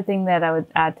other thing that I would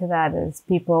add to that is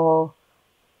people,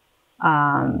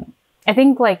 I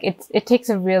think like it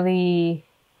takes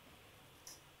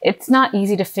it's not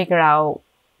easy to figure out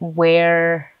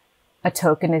where a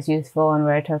token is useful and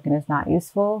where a token is not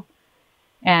useful.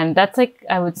 And that's like,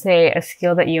 I would say, a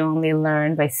skill that you only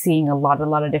learn by seeing a lot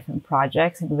of different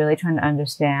projects and really trying to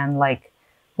understand like,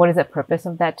 what is the purpose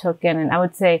of that token? And I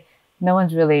would say no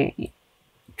one's really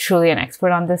truly an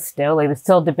expert on this still. Like, there's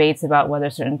still debates about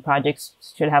whether certain projects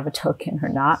should have a token or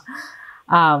not.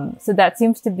 So that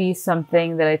seems to be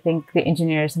something that I think the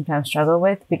engineers sometimes struggle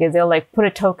with, because they'll like put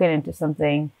a token into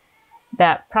something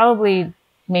that probably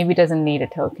maybe doesn't need a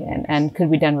token and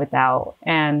could be done without.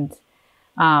 And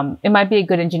it might be a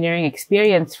good engineering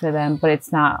experience for them, but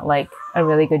it's not like a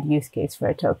really good use case for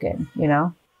a token,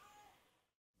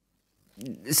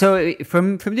 So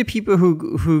from the people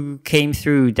who came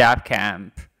through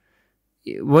DappCamp,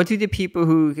 what do the people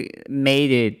who made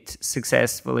it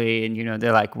successfully and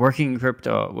they're like working in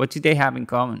crypto, what do they have in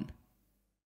common?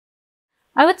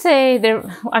 I would say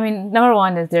number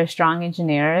one is they're strong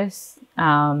engineers,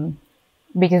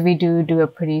 because we do a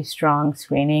pretty strong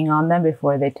screening on them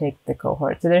before they take the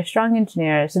cohort. So they're strong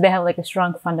engineers. So they have like a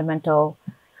strong fundamental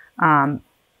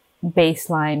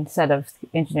baseline set of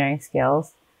engineering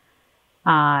skills.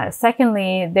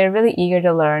 Secondly, they're really eager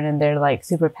to learn and they're like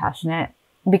super passionate,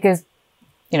 because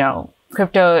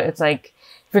crypto, it's like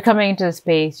if you're coming into the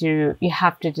space, you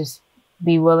have to just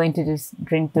be willing to just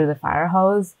drink through the fire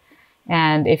hose.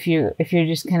 And if you're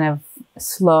just kind of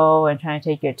slow and trying to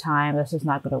take your time, that's just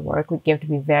not going to work. You have to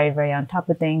be very, very on top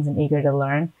of things and eager to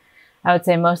learn. I would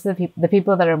say most of the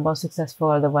people that are most successful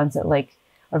are the ones that like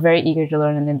are very eager to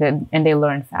learn and they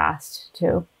learn fast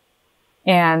too.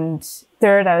 And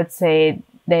third, I would say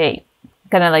they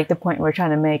kind of like the point we're trying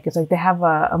to make is like they have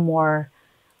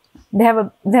they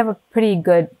have a pretty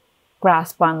good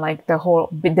grasp on like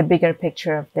the bigger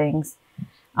picture of things.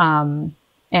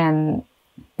 And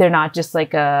they're not just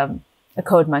like a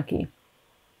code monkey,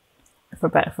 for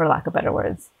lack of better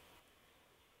words.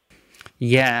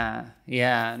 Yeah,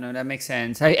 no, that makes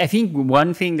sense. I think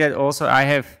one thing that also I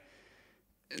have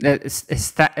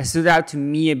stood out to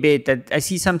me a bit, that I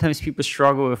see sometimes people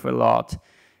struggle with a lot,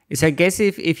 is I guess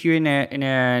if you're in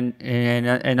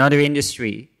another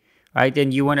industry, right,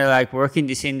 and you want to like work in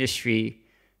this industry,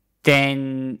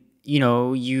 then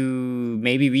you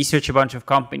maybe research a bunch of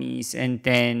companies and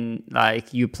then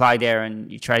like you apply there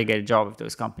and you try to get a job with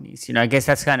those companies. I guess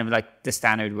that's kind of like the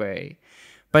standard way.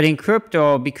 But in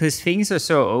crypto, because things are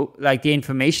so like the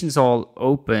information's all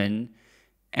open,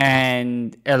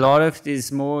 and a lot of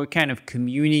this more kind of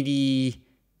community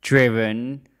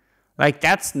driven, like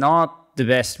that's not the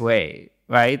best way,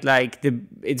 right? Like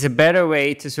it's a better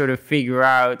way to sort of figure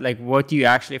out like what do you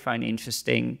actually find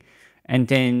interesting, and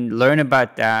then learn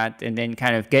about that, and then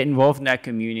kind of get involved in that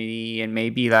community, and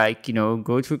maybe like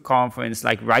go to a conference,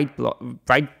 like write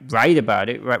about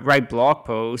it, write blog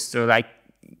posts, or like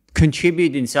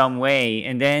contribute in some way,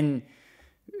 and then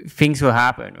things will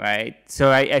happen, right?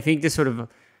 So I think this sort of,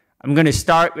 I'm going to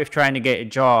start with trying to get a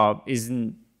job,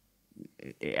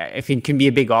 I think can be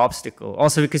a big obstacle.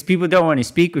 Also because people don't want to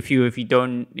speak with you if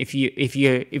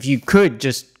you could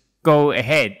just go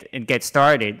ahead and get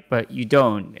started, but you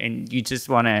don't, and you just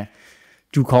want to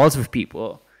do calls with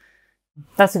people.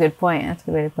 That's a good point. That's a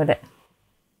good way to put it.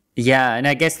 Yeah, and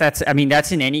I guess that's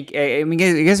in any, I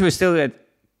guess we're still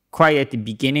quite at the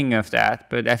beginning of that,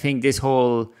 but I think this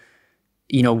whole,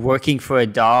 working for a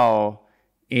DAO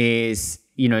is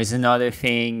another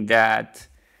thing that,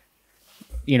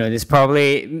 there's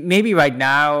probably, maybe right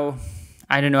now,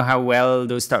 I don't know how well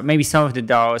those start, maybe some of the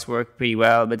DAOs work pretty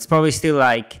well, but it's probably still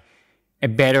like a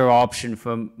better option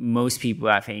for most people,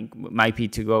 I think, might be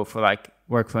to go for like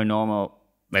work for a normal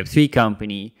Web3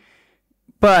 company.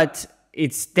 But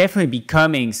it's definitely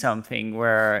becoming something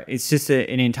where it's just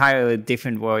an entirely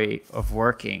different way of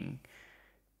working.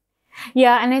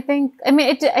 Yeah, and I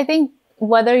think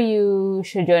whether you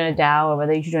should join a DAO or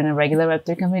whether you should join a regular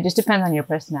Web3 company just depends on your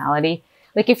personality.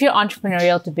 Like if you're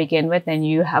entrepreneurial to begin with and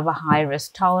you have a high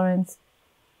risk tolerance,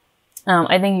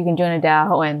 I think you can join a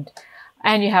DAO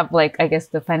and you have like, I guess,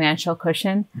 the financial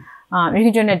cushion. You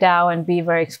can join a DAO and be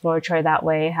very exploratory that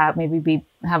way. Have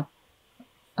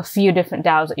a few different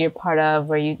DAOs that you're part of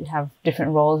where you have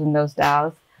different roles in those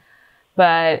DAOs.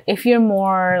 But if you're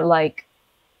more like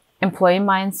employee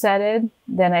mindseted,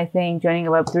 then I think joining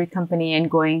a Web3 company and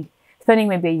spending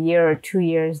maybe a year or 2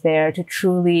 years there to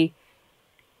truly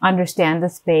understand the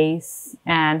space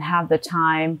and have the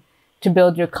time to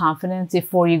build your confidence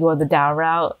before you go the DAO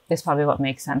route is probably what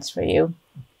makes sense for you.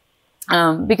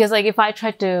 Because like if I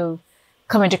tried to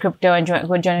come into crypto and join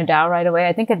a DAO right away,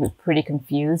 I think I'd be pretty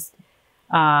confused.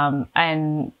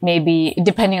 And maybe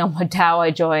depending on what DAO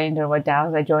I joined or what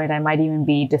DAOs I joined, I might even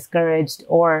be discouraged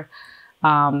or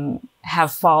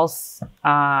have false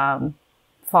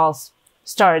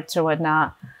starts or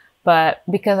whatnot. But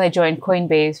because I joined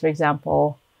Coinbase, for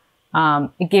example,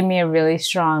 it gave me a really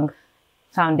strong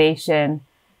foundation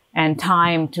and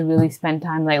time to really spend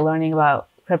time like learning about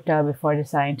crypto before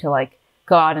deciding to like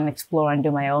go out and explore and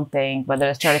do my own thing, whether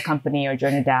to start a company or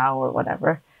join a DAO or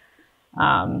whatever.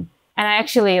 And I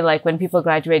actually, like, when people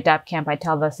graduate DappCamp, I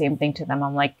tell the same thing to them.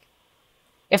 I'm like,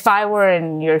 if I were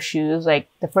in your shoes, like,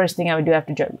 the first thing I would do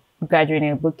after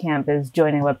graduating a boot camp is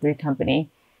join a Web3 company,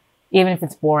 even if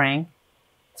it's boring,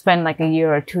 spend like a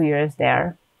year or 2 years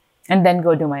there, and then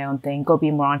go do my own thing, go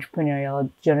be more entrepreneurial,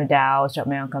 join a DAO, start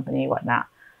my own company, whatnot.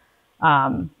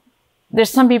 There's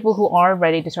some people who are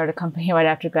ready to start a company right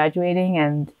after graduating,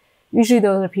 and usually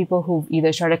those are people who've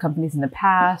either started companies in the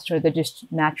past or they're just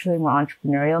naturally more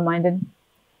entrepreneurial minded.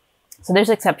 So there's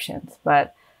exceptions,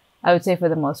 but I would say for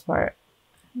the most part,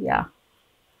 yeah,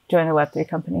 join a Web3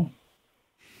 company.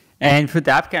 And for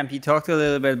DappCamp, you talked a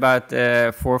little bit about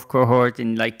the fourth cohort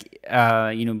and like,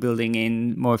 building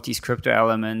in more of these crypto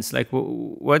elements. Like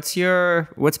what's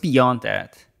beyond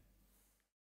that?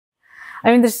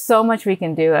 I mean, there's so much we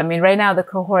can do. I mean, right now the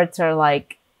cohorts are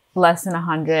like less than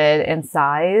 100 in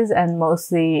size and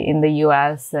mostly in the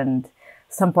US and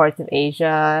some parts of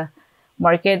Asia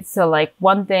markets. So like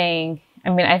one thing, I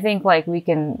mean, I think like we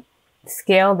can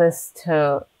scale this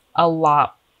to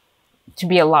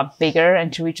be a lot bigger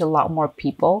and to reach a lot more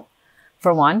people,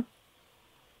 for one,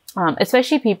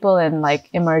 especially people in like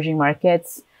emerging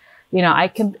markets. I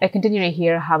continue to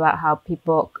hear about how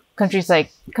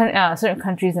certain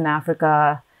countries in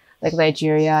Africa, like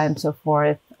Nigeria and so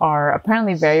forth, are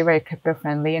apparently very, very crypto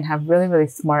friendly and have really, really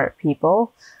smart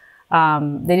people.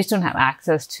 They just don't have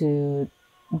access to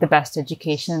the best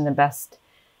education and the best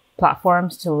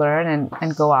platforms to learn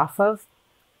and go off of.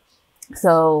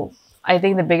 So I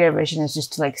think the bigger vision is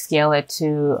just to like scale it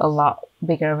to a lot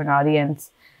bigger of an audience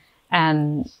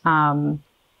and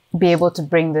be able to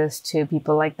bring this to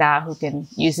people like that who can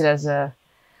use it as a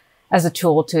as a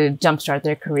tool to jumpstart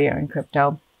their career in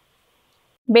crypto.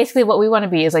 Basically, what we want to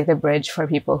be is like the bridge for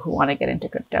people who want to get into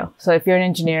crypto. So if you're an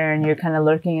engineer and you're kind of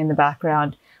lurking in the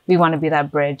background, we want to be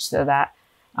that bridge so that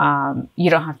you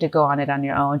don't have to go on it on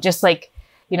your own. Just like,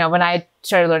 you know, when I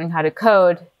started learning how to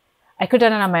code, I could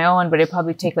have done it on my own, but it'd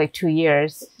probably take like 2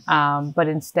 years. But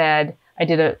instead, I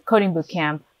did a coding boot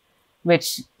camp,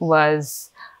 which was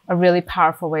a really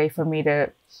powerful way for me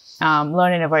to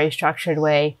learn in a very structured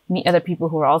way, meet other people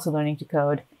who are also learning to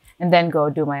code, and then go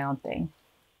do my own thing.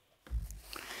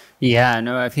 Yeah,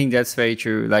 no, I think that's very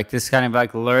true. Like this kind of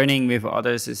like learning with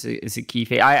others is a key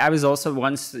thing. I was also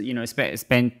once, you know,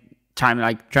 spent time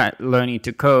like learning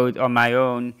to code on my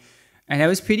own. And I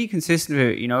was pretty consistent with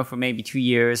it, you know, for maybe 2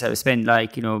 years. I would spend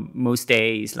like, you know, most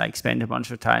days, like spend a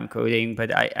bunch of time coding, but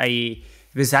it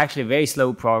was actually very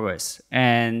slow progress.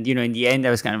 And, you know, in the end, I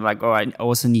was kind of like, oh, I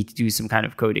also need to do some kind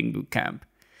of coding boot camp.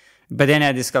 But then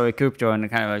I discovered crypto and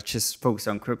kind of like just focused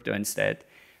on crypto instead.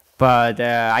 But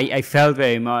I felt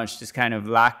very much this kind of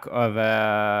lack of,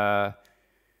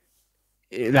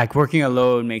 like working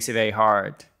alone makes it very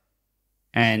hard.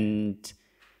 And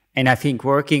I think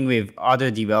working with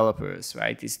other developers,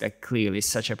 right, is like clearly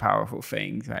such a powerful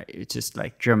thing, right? It just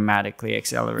like dramatically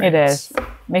accelerates. It is.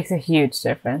 Makes a huge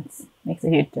difference. Makes a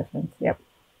huge difference. Yep.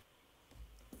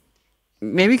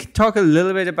 Maybe we could talk a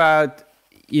little bit about,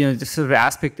 you know, the sort of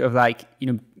aspect of like, you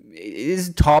know, it is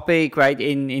a topic, right,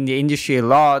 in the industry a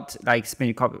lot, like it's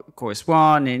been, of course,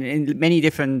 one in many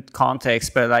different contexts,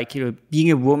 but like, you know,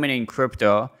 being a woman in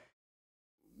crypto,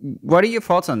 what are your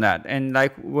thoughts on that? And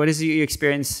like, what has your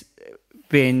experience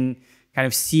been kind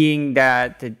of seeing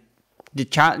that the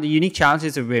unique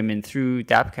challenges of women through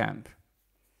DappCamp?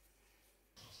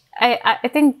 I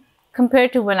think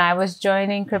compared to when I was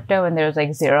joining crypto and there was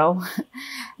like zero,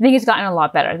 I think it's gotten a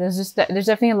lot better. There's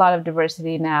definitely a lot of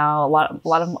diversity now, a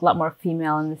lot more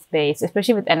female in the space,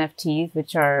 especially with NFTs,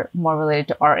 which are more related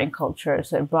to art and culture.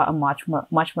 So it brought a much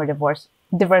more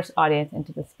diverse audience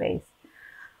into the space.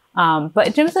 But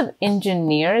in terms of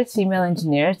engineers, female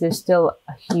engineers, there's still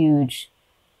a huge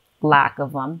lack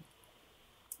of them.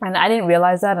 And I didn't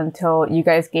realize that until you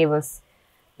guys gave us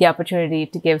the opportunity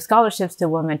to give scholarships to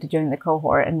women to join the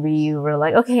cohort. And we were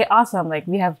like, okay, awesome. Like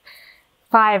we have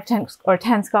 5, 10, or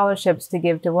 10 scholarships to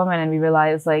give to women. And we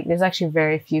realized like there's actually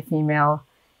very few female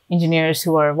engineers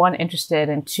who are, 1, interested,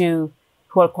 and 2,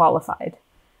 who are qualified.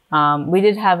 We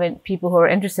did have people who were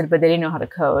interested, but they didn't know how to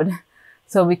code.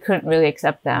 So we couldn't really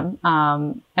accept them.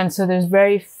 And so there's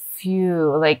very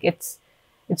few, like it's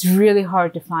really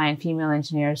hard to find female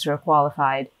engineers who are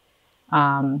qualified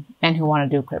and who want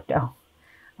to do crypto.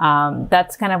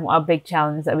 That's kind of a big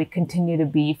challenge that we continue to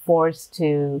be forced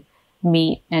to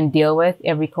meet and deal with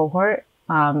every cohort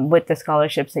with the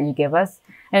scholarships that you give us.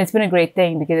 And it's been a great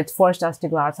thing because it's forced us to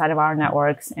go outside of our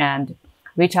networks and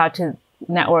reach out to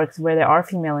networks where there are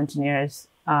female engineers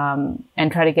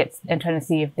and trying to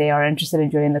see if they are interested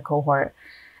in joining the cohort,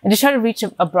 and just try to reach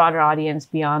a broader audience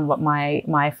beyond what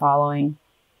my following,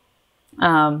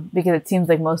 because it seems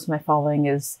like most of my following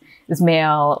is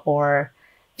male or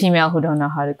female who don't know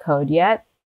how to code yet.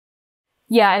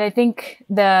 Yeah, and I think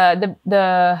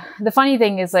the funny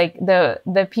thing is like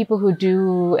the people who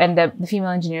do end up, the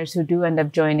female engineers who do end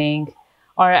up joining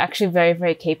are actually very,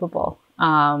 very capable.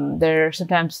 They're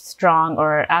sometimes strong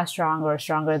or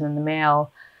stronger than the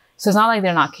male. So it's not like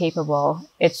they're not capable.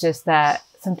 It's just that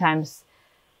sometimes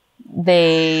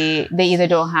they either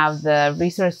don't have the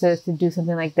resources to do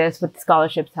something like this, but the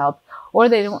scholarships help, or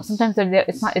they don't. Sometimes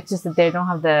it's just that they don't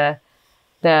have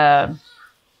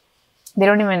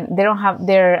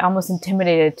they're almost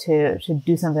intimidated to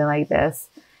do something like this.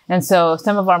 And so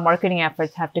some of our marketing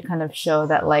efforts have to kind of show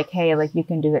that like, hey, like you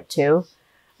can do it too.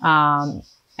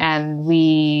 And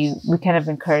we kind of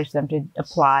encourage them to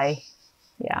apply.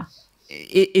 Yeah.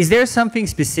 Is there something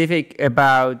specific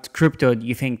about crypto do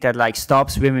you think that like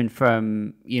stops women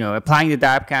from, you know, applying the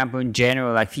DappCamp or in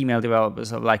general, like female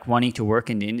developers, of like wanting to work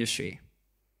in the industry?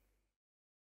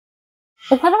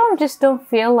 A lot of them just don't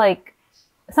feel like,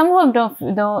 some of them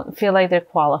don't feel like they're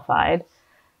qualified,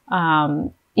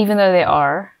 even though they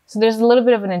are. So there's a little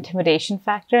bit of an intimidation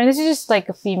factor. And this is just like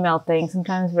a female thing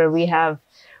sometimes where we're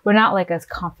not like as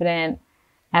confident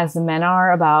as the men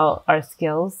are about our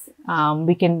skills.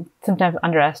 We can sometimes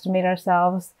underestimate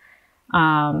ourselves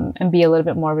and be a little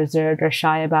bit more reserved or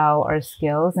shy about our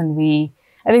skills. And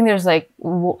I think there's like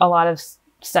a lot of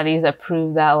studies that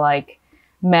prove that like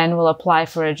men will apply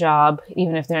for a job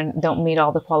even if they don't meet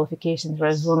all the qualifications,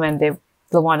 whereas women,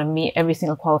 they'll want to meet every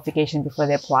single qualification before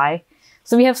they apply.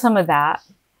 So we have some of that,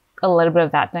 a little bit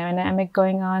of that dynamic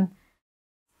going on.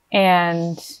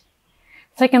 And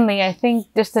secondly, I think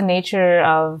just the nature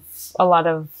of a lot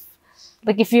of,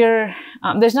 like, if you're,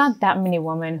 there's not that many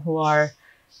women who are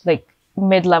like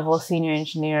mid-level senior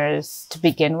engineers to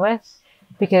begin with,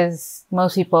 because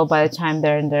most people, by the time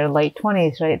they're in their late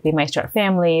 20s, right, they might start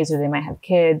families or they might have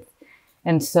kids.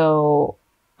 And so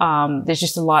there's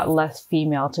just a lot less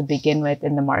female to begin with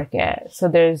in the market. So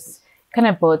there's kind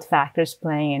of both factors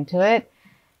playing into it.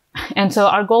 And so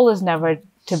our goal is never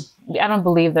to, I don't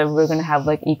believe that we're going to have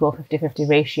like equal 50-50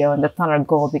 ratio. And that's not our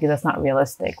goal because that's not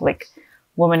realistic. Like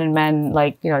women and men,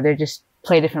 like, you know, they just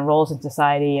play different roles in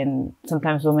society. And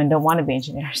sometimes women don't want to be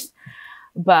engineers.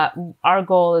 But our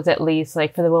goal is at least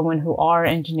like for the women who are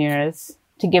engineers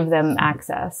to give them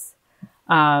access.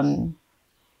 And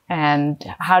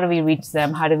how do we reach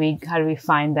them? How do we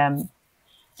find them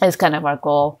is kind of our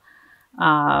goal,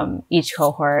 each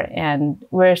cohort. And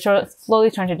we're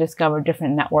slowly trying to discover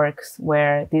different networks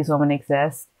where these women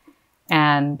exist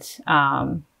and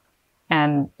trying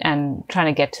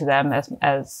to get to them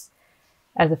as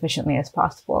efficiently as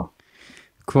possible.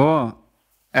 Cool.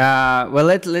 Well,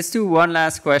 let's do one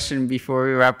last question before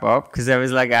we wrap up, because I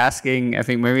was like asking, I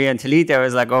think Maria and Talita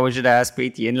was like, oh, we should ask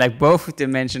Preethi, and like both of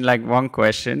them mentioned like one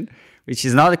question, which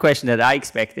is not a question that I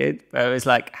expected, but it was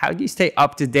like, how do you stay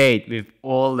up to date with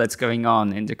all that's going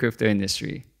on in the crypto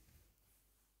industry?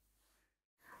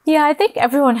 Yeah, I think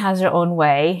everyone has their own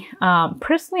way.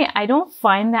 Personally, I don't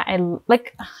find that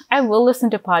I will listen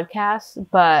to podcasts,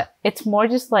 but it's more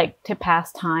just like to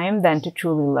pass time than to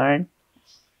truly learn.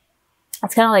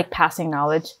 It's kind of like passing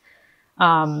knowledge,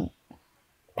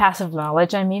 passive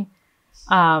knowledge, I mean.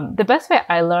 The best way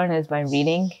I learn is by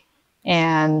reading.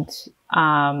 And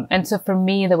so for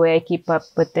me, the way I keep up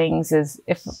with things is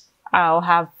if I'll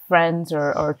have friends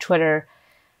or Twitter,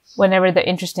 whenever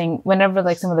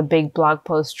like some of the big blog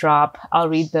posts drop, I'll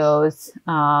read those.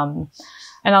 And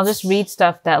I'll just read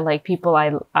stuff that like people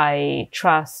I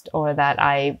trust or that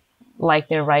I like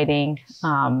their writing.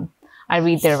 I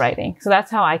read their writing. So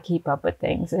that's how I keep up with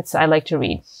things. I like to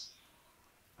read.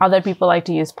 Other people like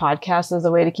to use podcasts as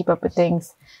a way to keep up with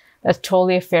things. That's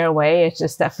totally a fair way. It's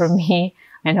just that for me,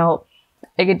 I know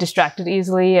I get distracted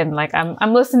easily and like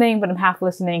I'm listening, but I'm half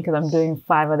listening because I'm doing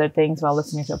 5 other things while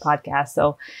listening to a podcast.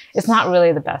 So it's not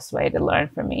really the best way to learn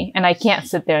for me. And I can't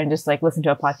sit there and just like listen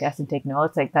to a podcast and take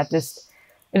notes. Like it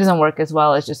doesn't work as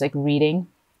well as just like reading.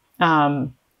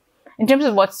 In terms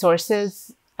of what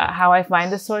sources, how I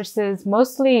find the sources,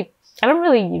 mostly I don't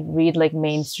really read like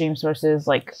mainstream sources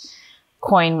like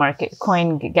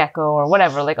CoinGecko or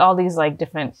whatever, like all these like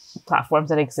different platforms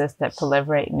that exist that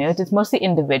proliferate news. It's mostly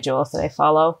individuals that I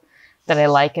follow, that I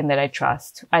like and that I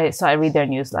trust. So I read their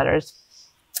newsletters.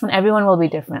 And everyone will be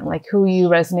different. Like who you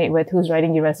resonate with, whose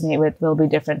writing you resonate with will be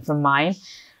different from mine.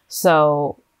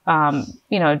 So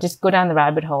just go down the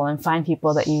rabbit hole and find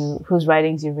people whose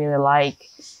writings you really like.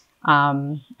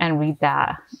 And read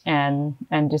that and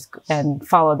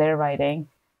follow their writing.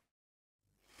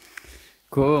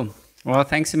 Cool. Well,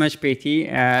 thanks so much, Preethi.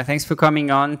 Thanks for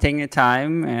coming on, taking the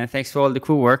time. Thanks for all the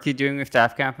cool work you're doing with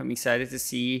DappCamp. I'm excited to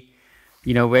see,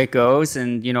 where it goes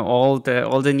and, all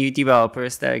the new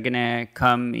developers that are going to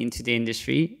come into the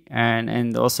industry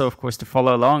and also, of course, to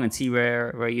follow along and see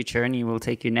where your journey will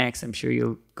take you next. I'm sure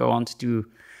you'll go on to do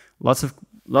lots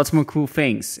more cool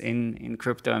things in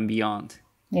crypto and beyond.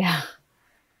 Yeah.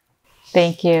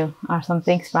 Thank you. Awesome.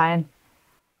 Thanks, Brian.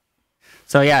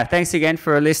 So yeah, thanks again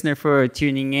for a listener for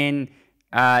tuning in.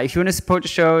 If you want to support the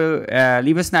show,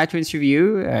 leave us an iTunes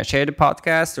review, share the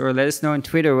podcast, or let us know on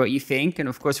Twitter what you think. And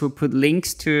of course, we'll put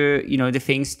links to the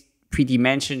things Preethi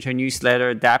mentioned, her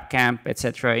newsletter, DappCamp,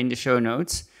 etc., in the show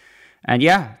notes. And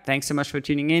yeah, thanks so much for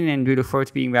tuning in, and we look forward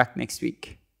to being back next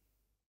week.